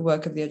to look at the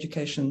work of the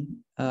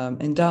Education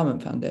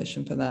Endowment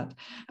Foundation for that.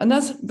 And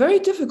that's very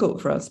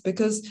difficult for us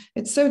because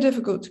it's so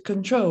difficult to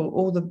control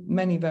all the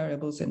many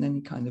variables in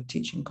any kind of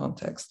teaching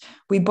context.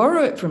 We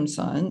borrow it from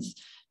science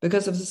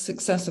because of the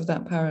success of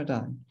that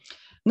paradigm.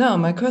 Now,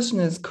 my question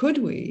is, could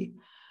we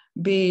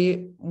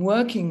be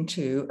working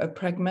to a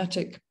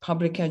pragmatic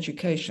public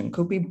education?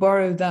 Could we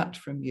borrow that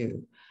from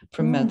you,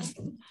 from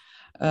medicine?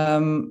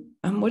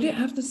 And would it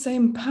have the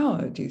same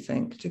power, do you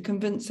think, to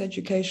convince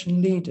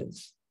education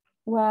leaders?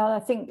 Well, I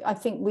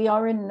think we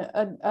are in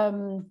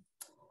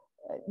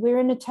we're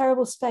in a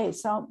terrible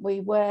space, aren't we?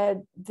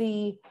 Where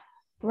the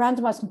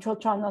randomized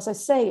controlled trial, and as I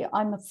say,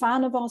 I'm a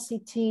fan of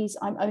RCTs.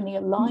 I'm only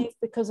alive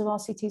because of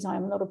RCTs. I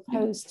am not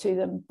opposed to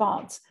them.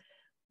 But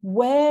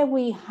where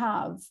we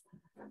have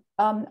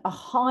a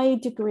high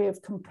degree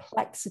of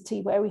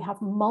complexity, where we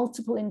have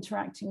multiple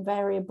interacting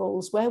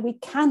variables, where we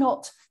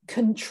cannot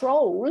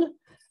control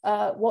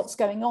what's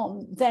going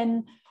on,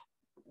 then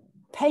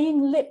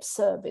paying lip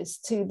service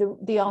to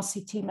the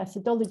RCT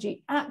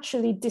methodology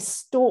actually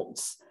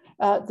distorts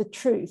the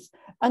truth.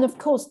 And of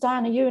course,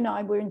 Diana, you and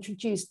I were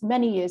introduced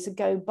many years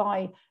ago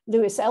by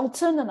Lewis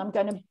Elton, and I'm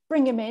going to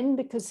bring him in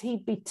because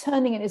he'd be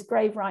turning in his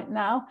grave right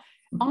now.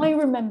 I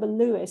remember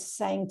Lewis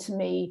saying to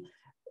me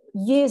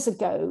years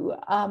ago,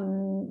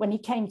 when he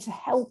came to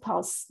help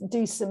us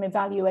do some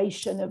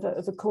evaluation of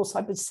a course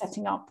I was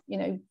setting up,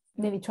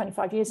 nearly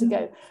 25 years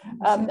ago.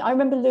 I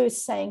remember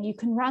Lewis saying, you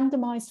can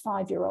randomize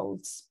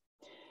 5-year-olds.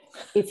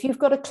 If you've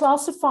got a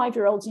class of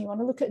 5-year-olds and you want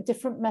to look at a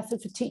different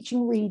method for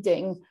teaching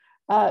reading,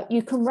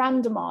 you can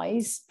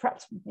randomize,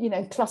 perhaps,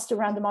 cluster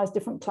randomize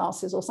different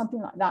classes or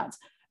something like that.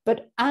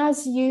 But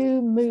as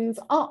you move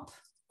up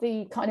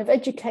the kind of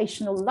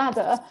educational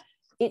ladder,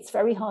 it's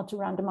very hard to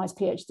randomize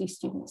PhD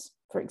students,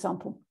 for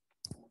example.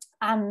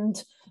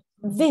 And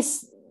the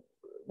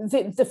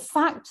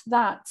fact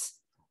that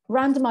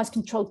randomized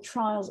controlled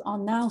trials are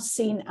now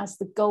seen as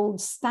the gold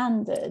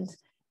standard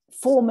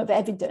form of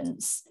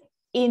evidence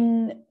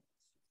in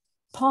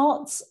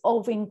parts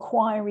of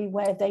inquiry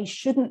where they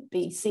shouldn't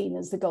be seen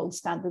as the gold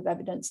standard of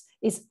evidence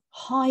is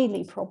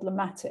highly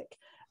problematic.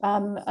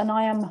 And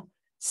I am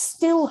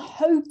still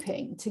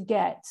hoping to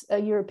get a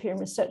European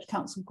Research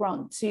Council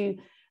grant to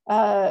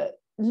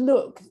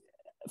look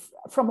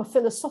from a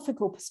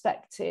philosophical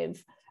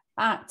perspective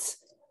at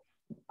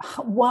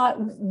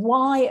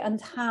why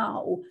and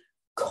how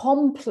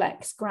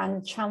complex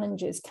grand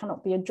challenges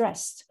cannot be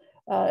addressed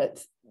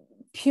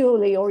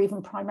purely or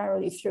even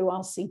primarily through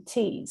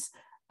RCTs.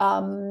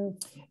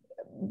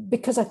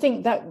 Because I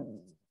think that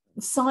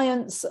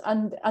science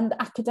and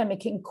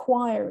academic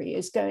inquiry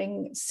is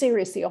going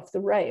seriously off the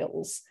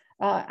rails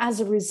as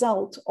a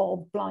result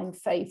of blind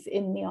faith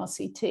in the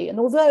RCT. And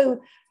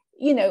although,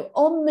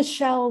 on the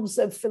shelves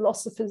of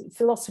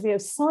philosophy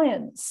of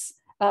science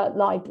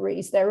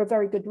libraries, there are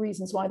very good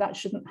reasons why that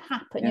shouldn't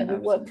happen. The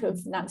work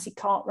of Nancy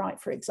Cartwright,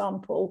 for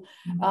example,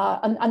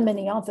 and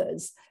many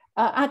others.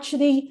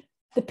 Actually,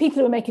 the people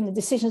who are making the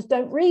decisions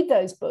don't read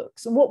those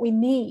books. And what we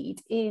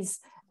need is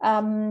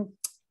a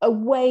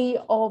way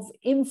of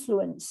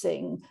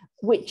influencing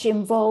which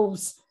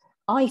involves,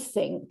 I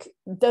think,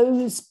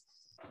 those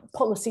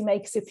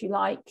policymakers, if you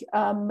like,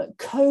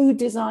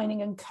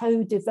 co-designing and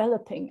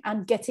co-developing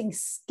and getting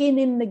skin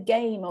in the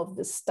game of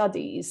the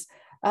studies,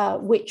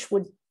 which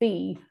would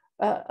be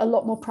a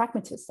lot more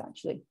pragmatist,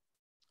 actually.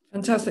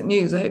 Fantastic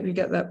news. I hope you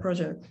get that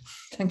project.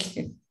 Thank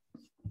you.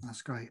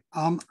 That's great.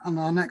 And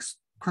our next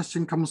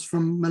question comes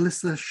from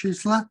Melissa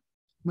Schusler.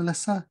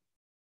 Melissa.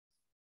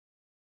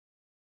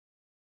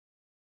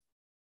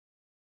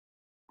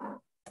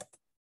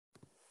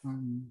 Hi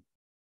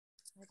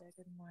there,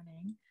 good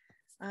morning.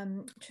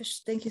 Trish,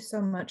 thank you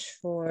so much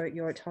for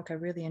your talk. I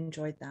really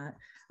enjoyed that.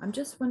 I'm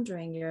just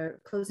wondering your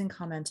closing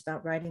comment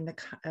about riding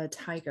the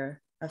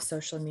tiger of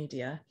social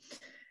media.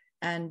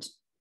 And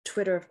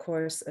Twitter, of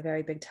course, a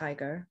very big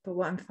tiger. But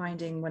what I'm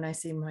finding when I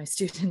see my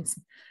students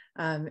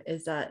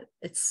is that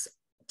it's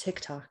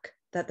TikTok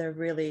that they're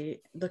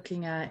really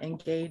looking at,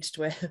 engaged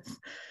with.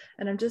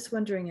 And I'm just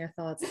wondering your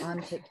thoughts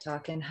on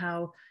TikTok and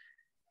how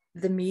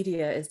the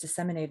media is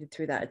disseminated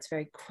through that. It's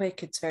very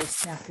quick, it's very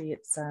snappy,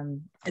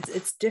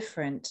 it's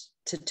different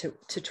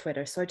to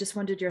Twitter. So I just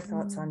wondered your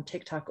thoughts on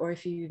TikTok, or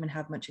if you even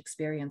have much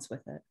experience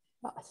with it.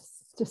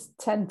 That's just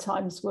 10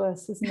 times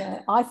worse, isn't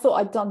it? I thought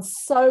I'd done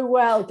so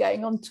well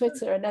getting on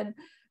Twitter, and then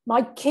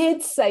my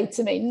kids say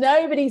to me,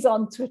 nobody's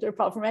on Twitter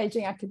apart from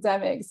aging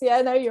academics.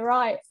 Yeah, no, you're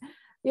right.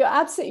 You're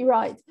absolutely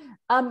right.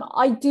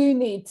 I do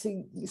need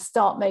to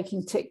start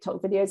making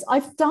TikTok videos.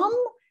 I've done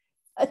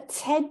a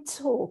TED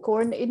talk,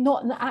 or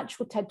not an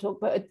actual TED talk,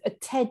 but a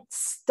TED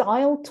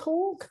style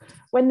talk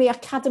when the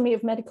Academy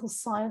of Medical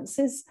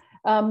Sciences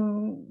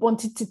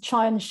wanted to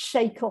try and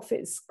shake off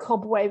its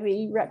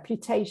cobwebby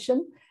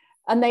reputation.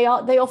 And they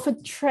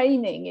offered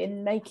training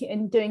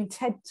in doing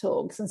TED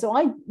Talks. And so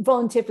I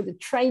volunteered for the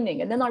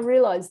training. And then I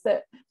realized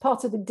that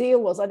part of the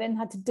deal was I then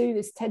had to do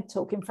this TED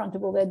Talk in front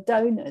of all their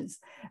donors.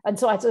 And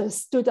so I sort of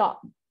stood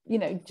up, you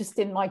know, just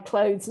in my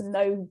clothes and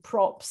no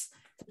props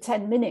for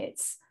 10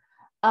 minutes.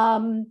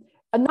 And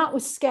that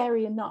was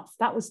scary enough.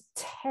 That was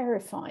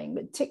terrifying.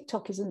 But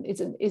TikTok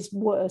is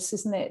worse,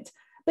 isn't it?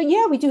 But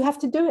yeah, we do have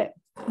to do it.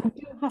 We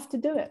do have to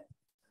do it.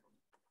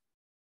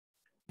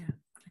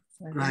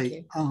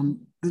 Great. The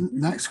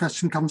next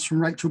question comes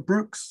from Rachel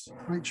Brooks.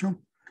 Rachel.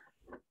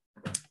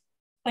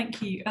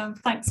 Thank you.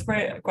 Thanks for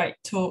a great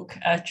talk,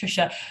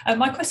 Tricia.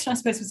 My question, I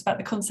suppose, was about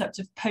the concept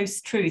of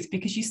post-truth,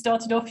 because you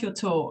started off your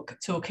talk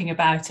talking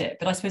about it,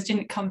 but I suppose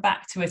didn't come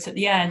back to it at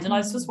the end. And I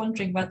was just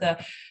wondering whether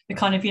the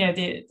kind of, you know,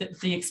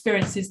 the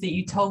experiences that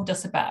you told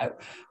us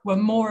about were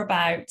more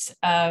about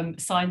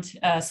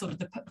sort of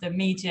the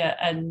media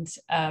and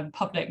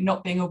public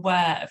not being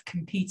aware of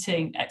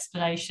competing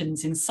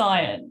explanations in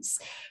science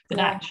than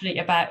actually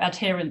about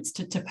adherence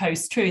to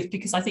post-truth,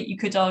 because I think you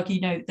could argue,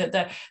 you know,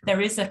 that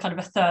there is a kind of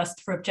a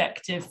thirst for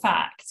objective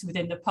facts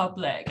within the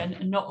public,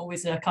 and not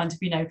always a kind of,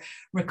 you know,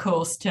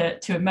 recourse to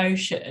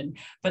emotion,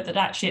 but that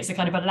actually it's a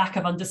kind of a lack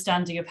of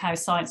understanding of how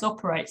science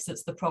operates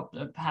that's the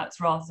problem,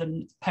 perhaps, rather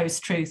than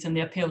post-truth and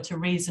the appeal to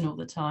reason all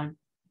the time.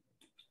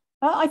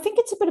 I think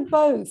it's a bit of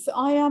both.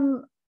 I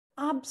am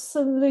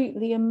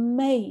absolutely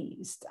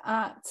amazed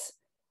at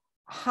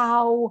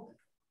how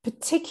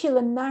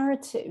particular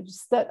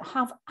narratives that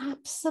have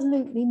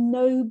absolutely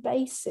no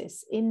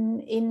basis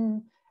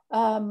in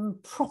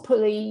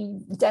properly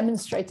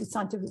demonstrated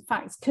scientific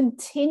facts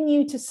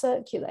continue to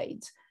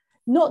circulate,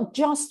 not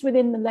just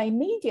within the lay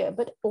media,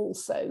 but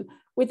also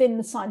within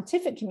the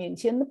scientific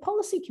community and the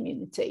policy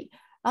community.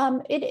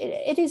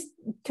 It is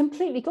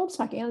completely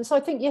gobsmacking. And so I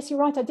think, yes, you're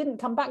right, I didn't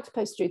come back to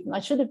post-truth, and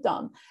I should have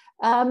done.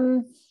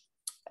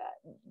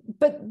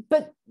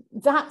 But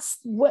that's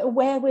where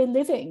we're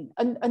living,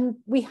 and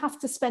we have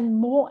to spend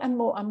more and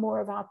more and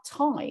more of our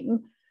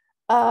time,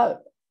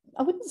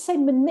 I wouldn't say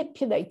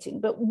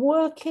manipulating, but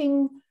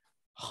working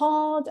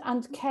hard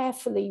and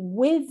carefully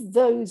with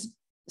those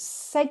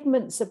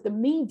segments of the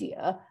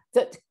media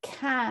that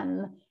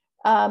can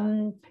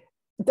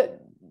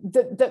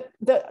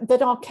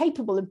that are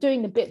capable of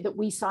doing the bit that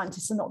we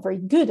scientists are not very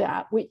good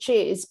at, which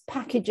is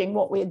packaging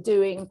what we're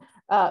doing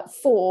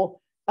for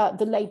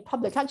the lay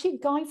public. Actually, a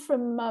guy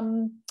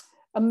from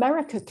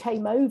America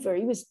came over.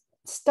 He was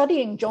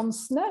studying John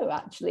Snow,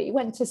 actually. He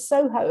went to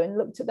Soho and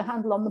looked at the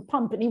handle on the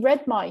pump, and he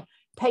read my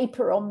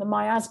paper on the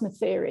miasma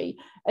theory,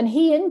 and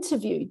he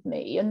interviewed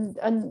me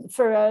and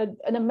for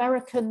an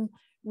American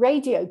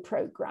radio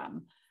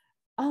program.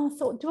 I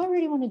thought, do I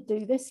really want to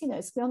do this? You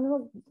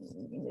know,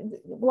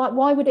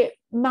 why would it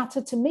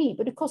matter to me?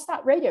 But of course,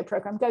 that radio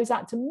program goes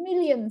out to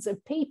millions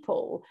of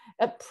people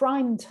at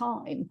prime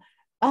time.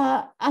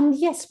 And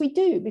yes, we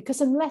do,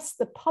 because unless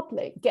the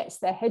public gets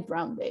their head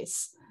around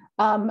this,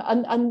 and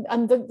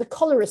the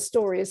cholera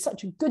story is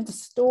such a good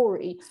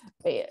story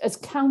as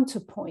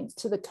counterpoint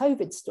to the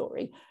COVID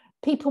story,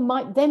 people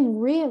might then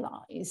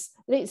realize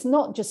that it's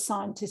not just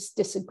scientists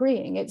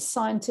disagreeing, it's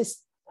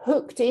scientists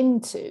hooked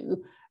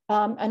into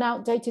an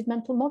outdated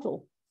mental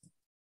model.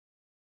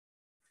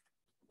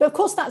 But of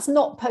course, that's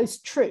not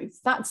post-truth.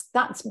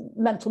 That's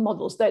mental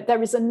models.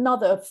 There is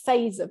another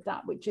phase of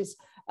that, which is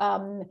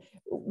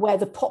where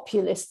the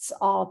populists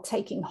are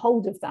taking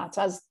hold of that,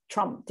 as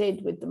Trump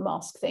did with the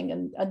mask thing,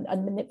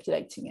 and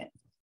manipulating it.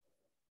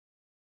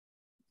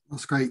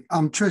 That's great.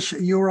 Trish,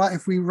 are you all right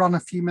if we run a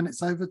few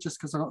minutes over, just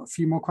because I've got a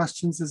few more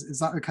questions? Is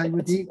that okay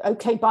with you?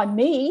 Okay by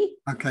me.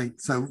 Okay,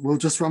 so we'll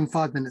just run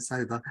 5 minutes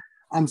over.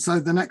 So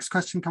the next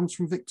question comes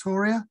from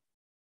Victoria.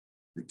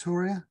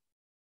 Victoria.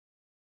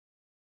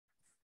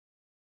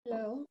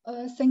 Hello,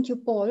 thank you,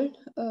 Paul.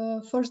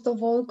 First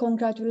of all,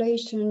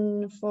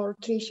 congratulations for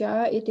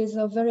Tricia. It is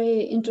a very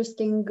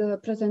interesting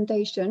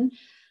presentation.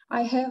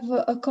 I have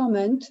a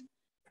comment.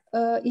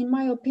 In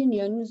my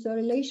opinion, the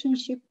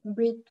relationship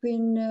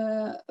between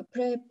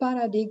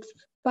paradigms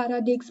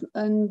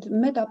and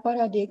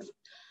meta-paradigms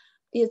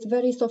is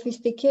very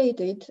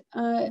sophisticated,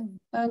 and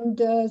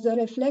the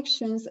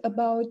reflections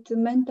about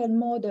mental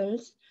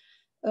models,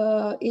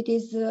 it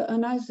is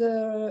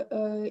another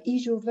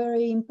issue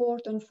very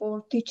important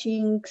for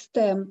teaching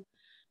STEM.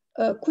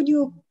 Could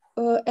you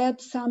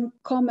add some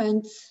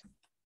comments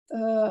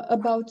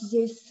about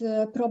this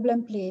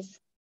problem, please?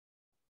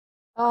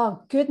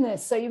 Oh,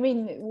 goodness. So you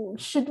mean,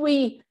 should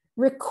we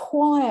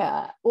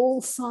require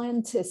all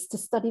scientists to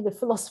study the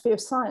philosophy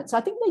of science? I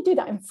think they do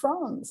that in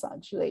France,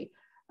 actually.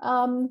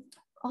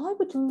 I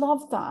would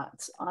love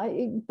that.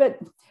 But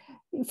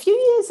a few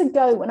years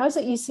ago, when I was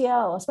at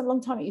UCL, I spent a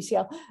long time at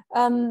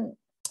UCL,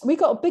 we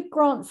got a big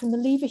grant from the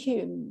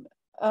Leverhulme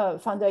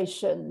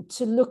Foundation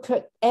to look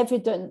at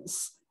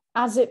evidence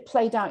as it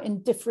played out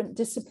in different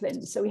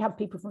disciplines. So we had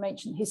people from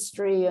ancient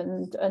history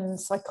and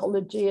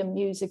psychology and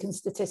music and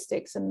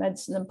statistics and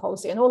medicine and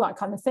policy and all that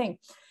kind of thing.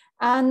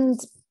 And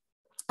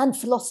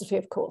philosophy,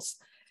 of course.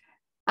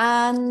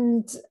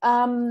 And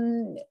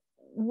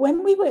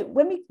when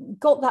we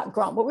got that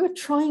grant, what we were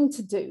trying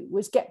to do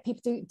was get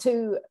people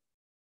to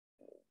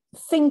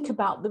think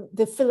about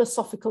the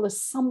philosophical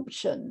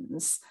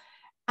assumptions,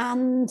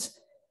 and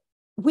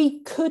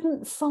we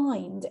couldn't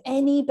find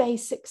any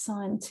basic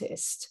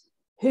scientist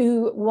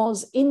who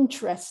was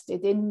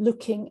interested in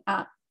looking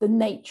at the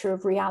nature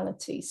of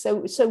reality.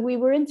 So we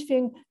were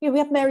interviewing, we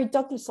had Mary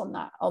Douglas on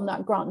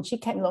that grant, and she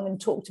came along and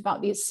talked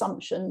about the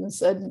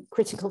assumptions and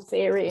critical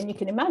theory, and you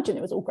can imagine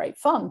it was all great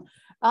fun.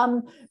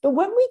 But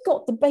when we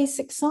got the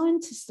basic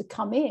scientists to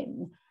come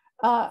in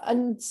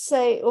and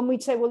say, when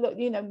we'd say, well, look,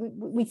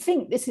 we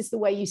think this is the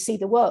way you see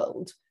the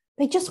world,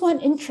 they just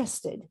weren't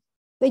interested.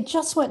 They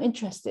just weren't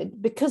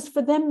interested, because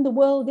for them, the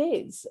world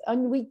is,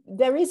 and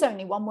there is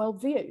only one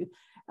worldview.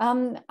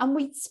 And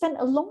we spent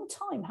a long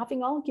time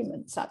having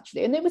arguments,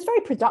 actually, and it was very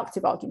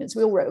productive arguments.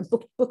 We all wrote a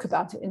book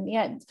about it in the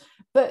end,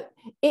 but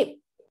it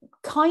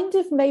kind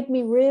of made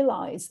me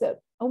realize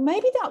that, oh,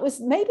 maybe that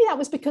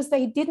was because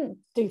they didn't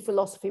do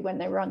philosophy when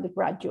they were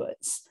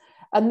undergraduates,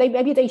 and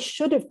maybe they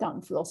should have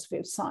done philosophy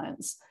of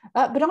science.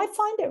 But I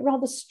find it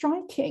rather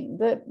striking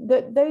that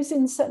those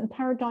in certain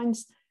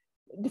paradigms,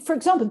 for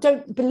example,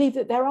 don't believe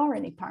that there are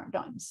any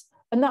paradigms,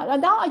 and that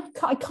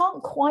I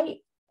can't quite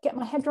get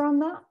my head around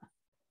that.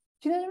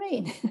 Do you know what I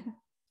mean?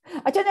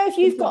 I don't know if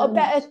you've got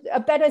a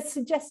better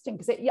suggestion,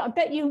 because I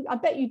bet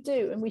you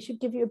do, and we should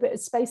give you a bit of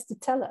space to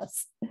tell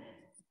us.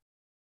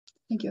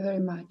 Thank you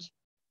very much.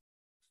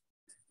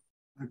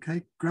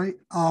 Okay, great.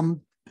 Now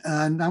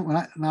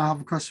I have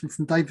a question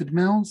from David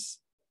Mills.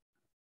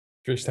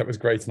 Trish, that was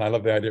great, and I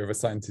love the idea of a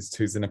scientist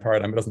who's in a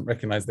paradigm but doesn't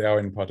recognise they are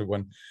in part of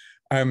one.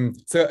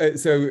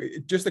 So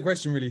just a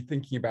question, really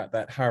thinking about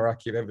that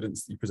hierarchy of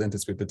evidence that you present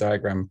us with, the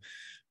diagram.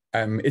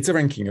 It's a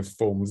ranking of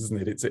forms,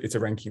 isn't it? It's a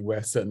ranking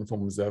where certain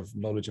forms of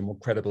knowledge are more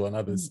credible than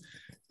others.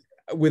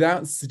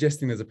 Without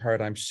suggesting there's a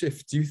paradigm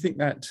shift, do you think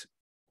that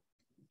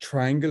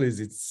triangle is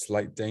its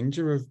slight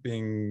danger of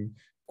being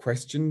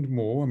questioned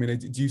more? I mean,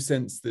 do you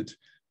sense that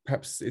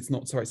perhaps it's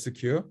not so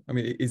secure? I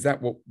mean, is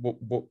that what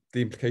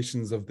the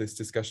implications of this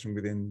discussion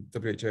within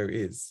WHO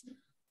is,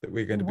 that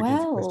we're going to begin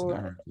to question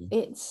hierarchy?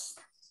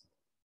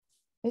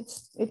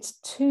 It's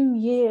 2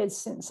 years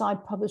since I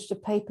published a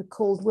paper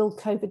called "Will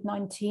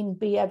COVID-19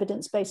 Be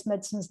Evidence-Based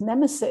Medicine's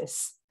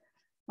Nemesis?"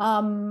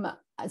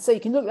 So you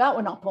can look that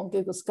one up on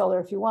Google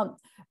Scholar if you want.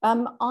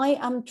 I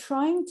am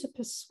trying to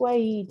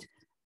persuade,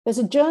 there's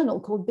a journal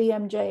called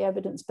BMJ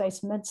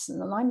Evidence-Based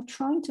Medicine, and I'm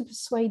trying to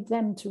persuade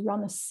them to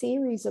run a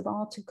series of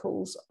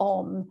articles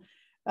on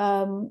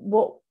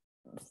what,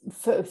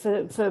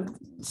 for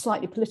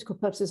slightly political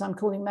purposes, I'm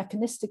calling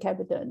mechanistic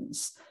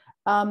evidence.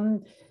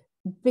 And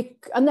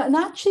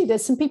actually,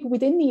 there's some people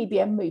within the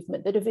EBM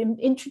movement that have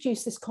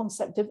introduced this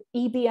concept of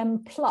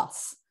EBM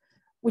plus,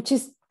 which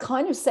is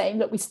kind of saying,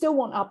 look, we still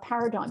want our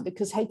paradigm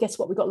because, hey, guess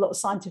what? We've got a lot of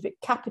scientific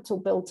capital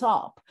built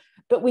up,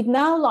 but we'd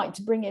now like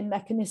to bring in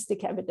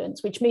mechanistic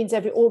evidence, which means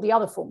all the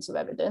other forms of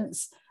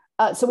evidence.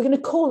 So we're going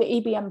to call it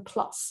EBM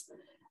plus.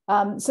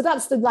 So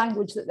that's the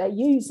language that they're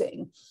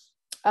using.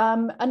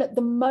 And at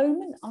the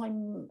moment,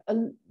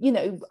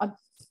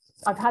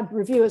 I've had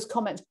reviewers'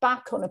 comments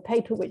back on a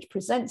paper which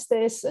presents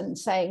this and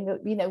saying that,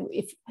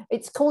 if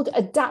it's called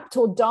adapt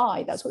or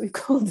die, that's what we've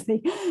called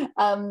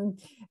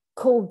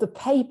the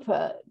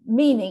paper,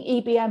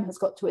 meaning EBM has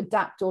got to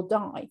adapt or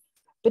die.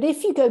 But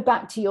if you go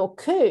back to your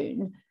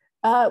Kuhn,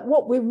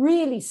 what we're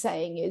really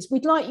saying is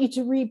we'd like you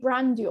to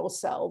rebrand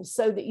yourselves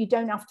so that you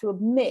don't have to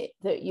admit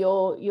that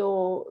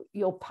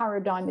your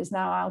paradigm is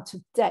now out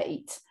of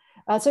date.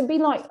 So it'd be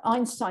like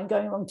Einstein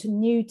going along to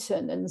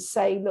Newton and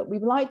say, look,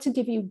 we'd like to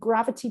give you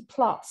gravity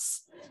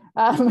plus.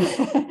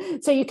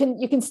 So you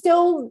can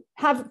still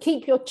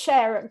keep your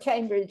chair at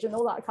Cambridge and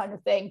all that kind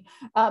of thing.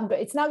 But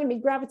it's now going to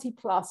be gravity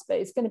plus, but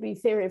it's going to be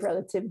theory of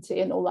relativity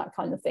and all that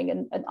kind of thing.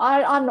 And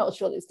I'm not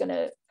sure it's going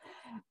to,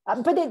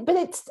 but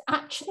it's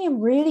actually a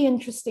really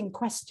interesting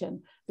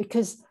question,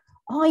 because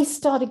I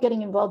started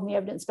getting involved in the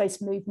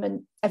evidence-based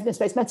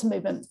medicine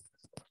movement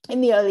in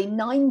the early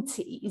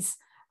 90s.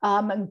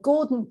 And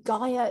Gordon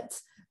Guyatt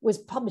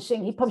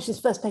he published his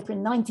first paper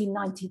in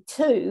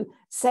 1992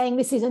 saying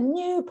this is a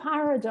new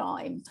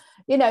paradigm.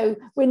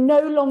 We're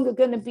no longer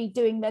going to be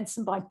doing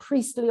medicine by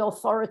priestly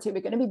authority. We're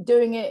going to be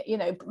doing it,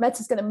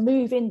 medicine's going to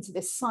move into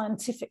this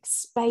scientific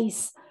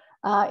space,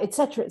 et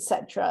cetera, et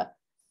cetera.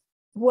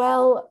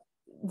 Well,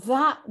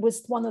 that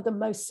was one of the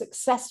most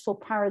successful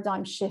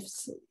paradigm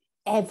shifts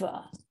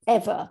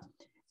ever.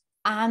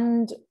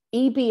 And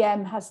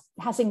EBM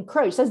has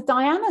encroached. As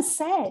Diana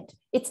said,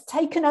 it's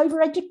taken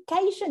over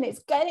education.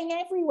 It's getting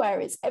everywhere.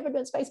 It's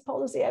evidence-based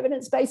policy,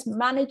 evidence-based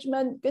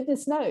management,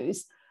 goodness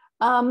knows.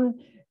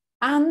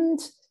 And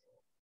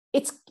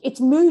it's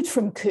moved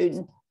from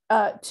Kuhn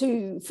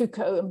to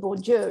Foucault and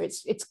Bourdieu.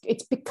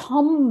 It's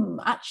become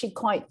actually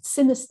quite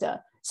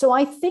sinister. So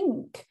I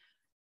think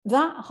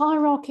that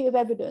hierarchy of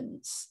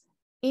evidence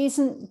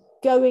isn't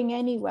going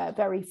anywhere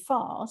very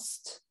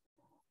fast.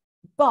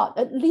 But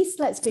at least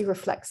let's be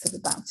reflexive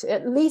about it.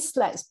 At least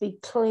let's be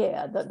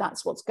clear that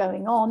that's what's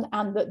going on,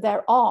 and that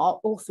there are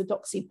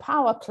orthodoxy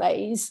power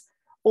plays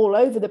all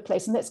over the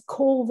place, and let's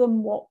call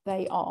them what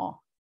they are.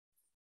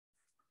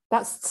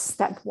 That's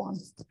step one.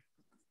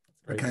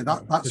 Okay,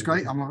 that's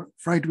great. I'm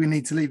afraid we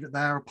need to leave it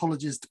there.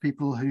 Apologies to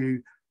people who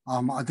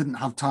we didn't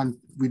have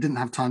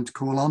time to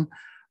call on.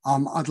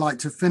 I'd like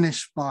to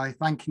finish by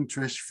thanking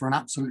Trish for an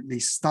absolutely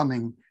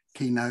stunning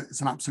keynote.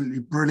 It's an absolutely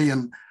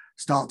brilliant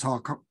start to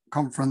our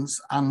conference,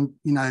 and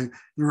the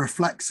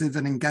reflexive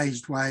and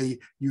engaged way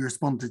you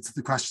responded to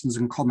the questions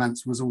and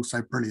comments was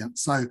also brilliant.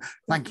 So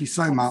thank you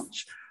so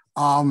much.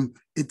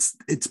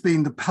 It's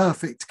been the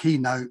perfect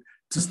keynote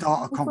to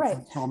start a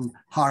conference on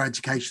higher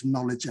education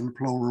knowledge in the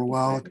plural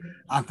world,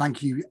 and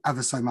thank you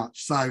ever so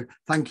much. So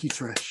thank you,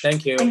 Trish.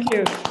 Thank you. Thank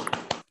you.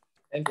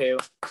 Thank you.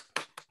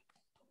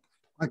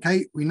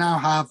 Okay, we now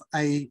have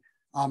a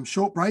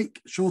short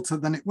break, shorter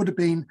than it would have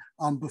been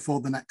before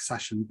the next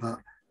session, but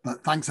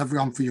thanks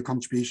everyone for your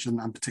contribution,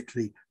 and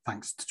particularly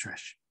thanks to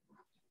Trish.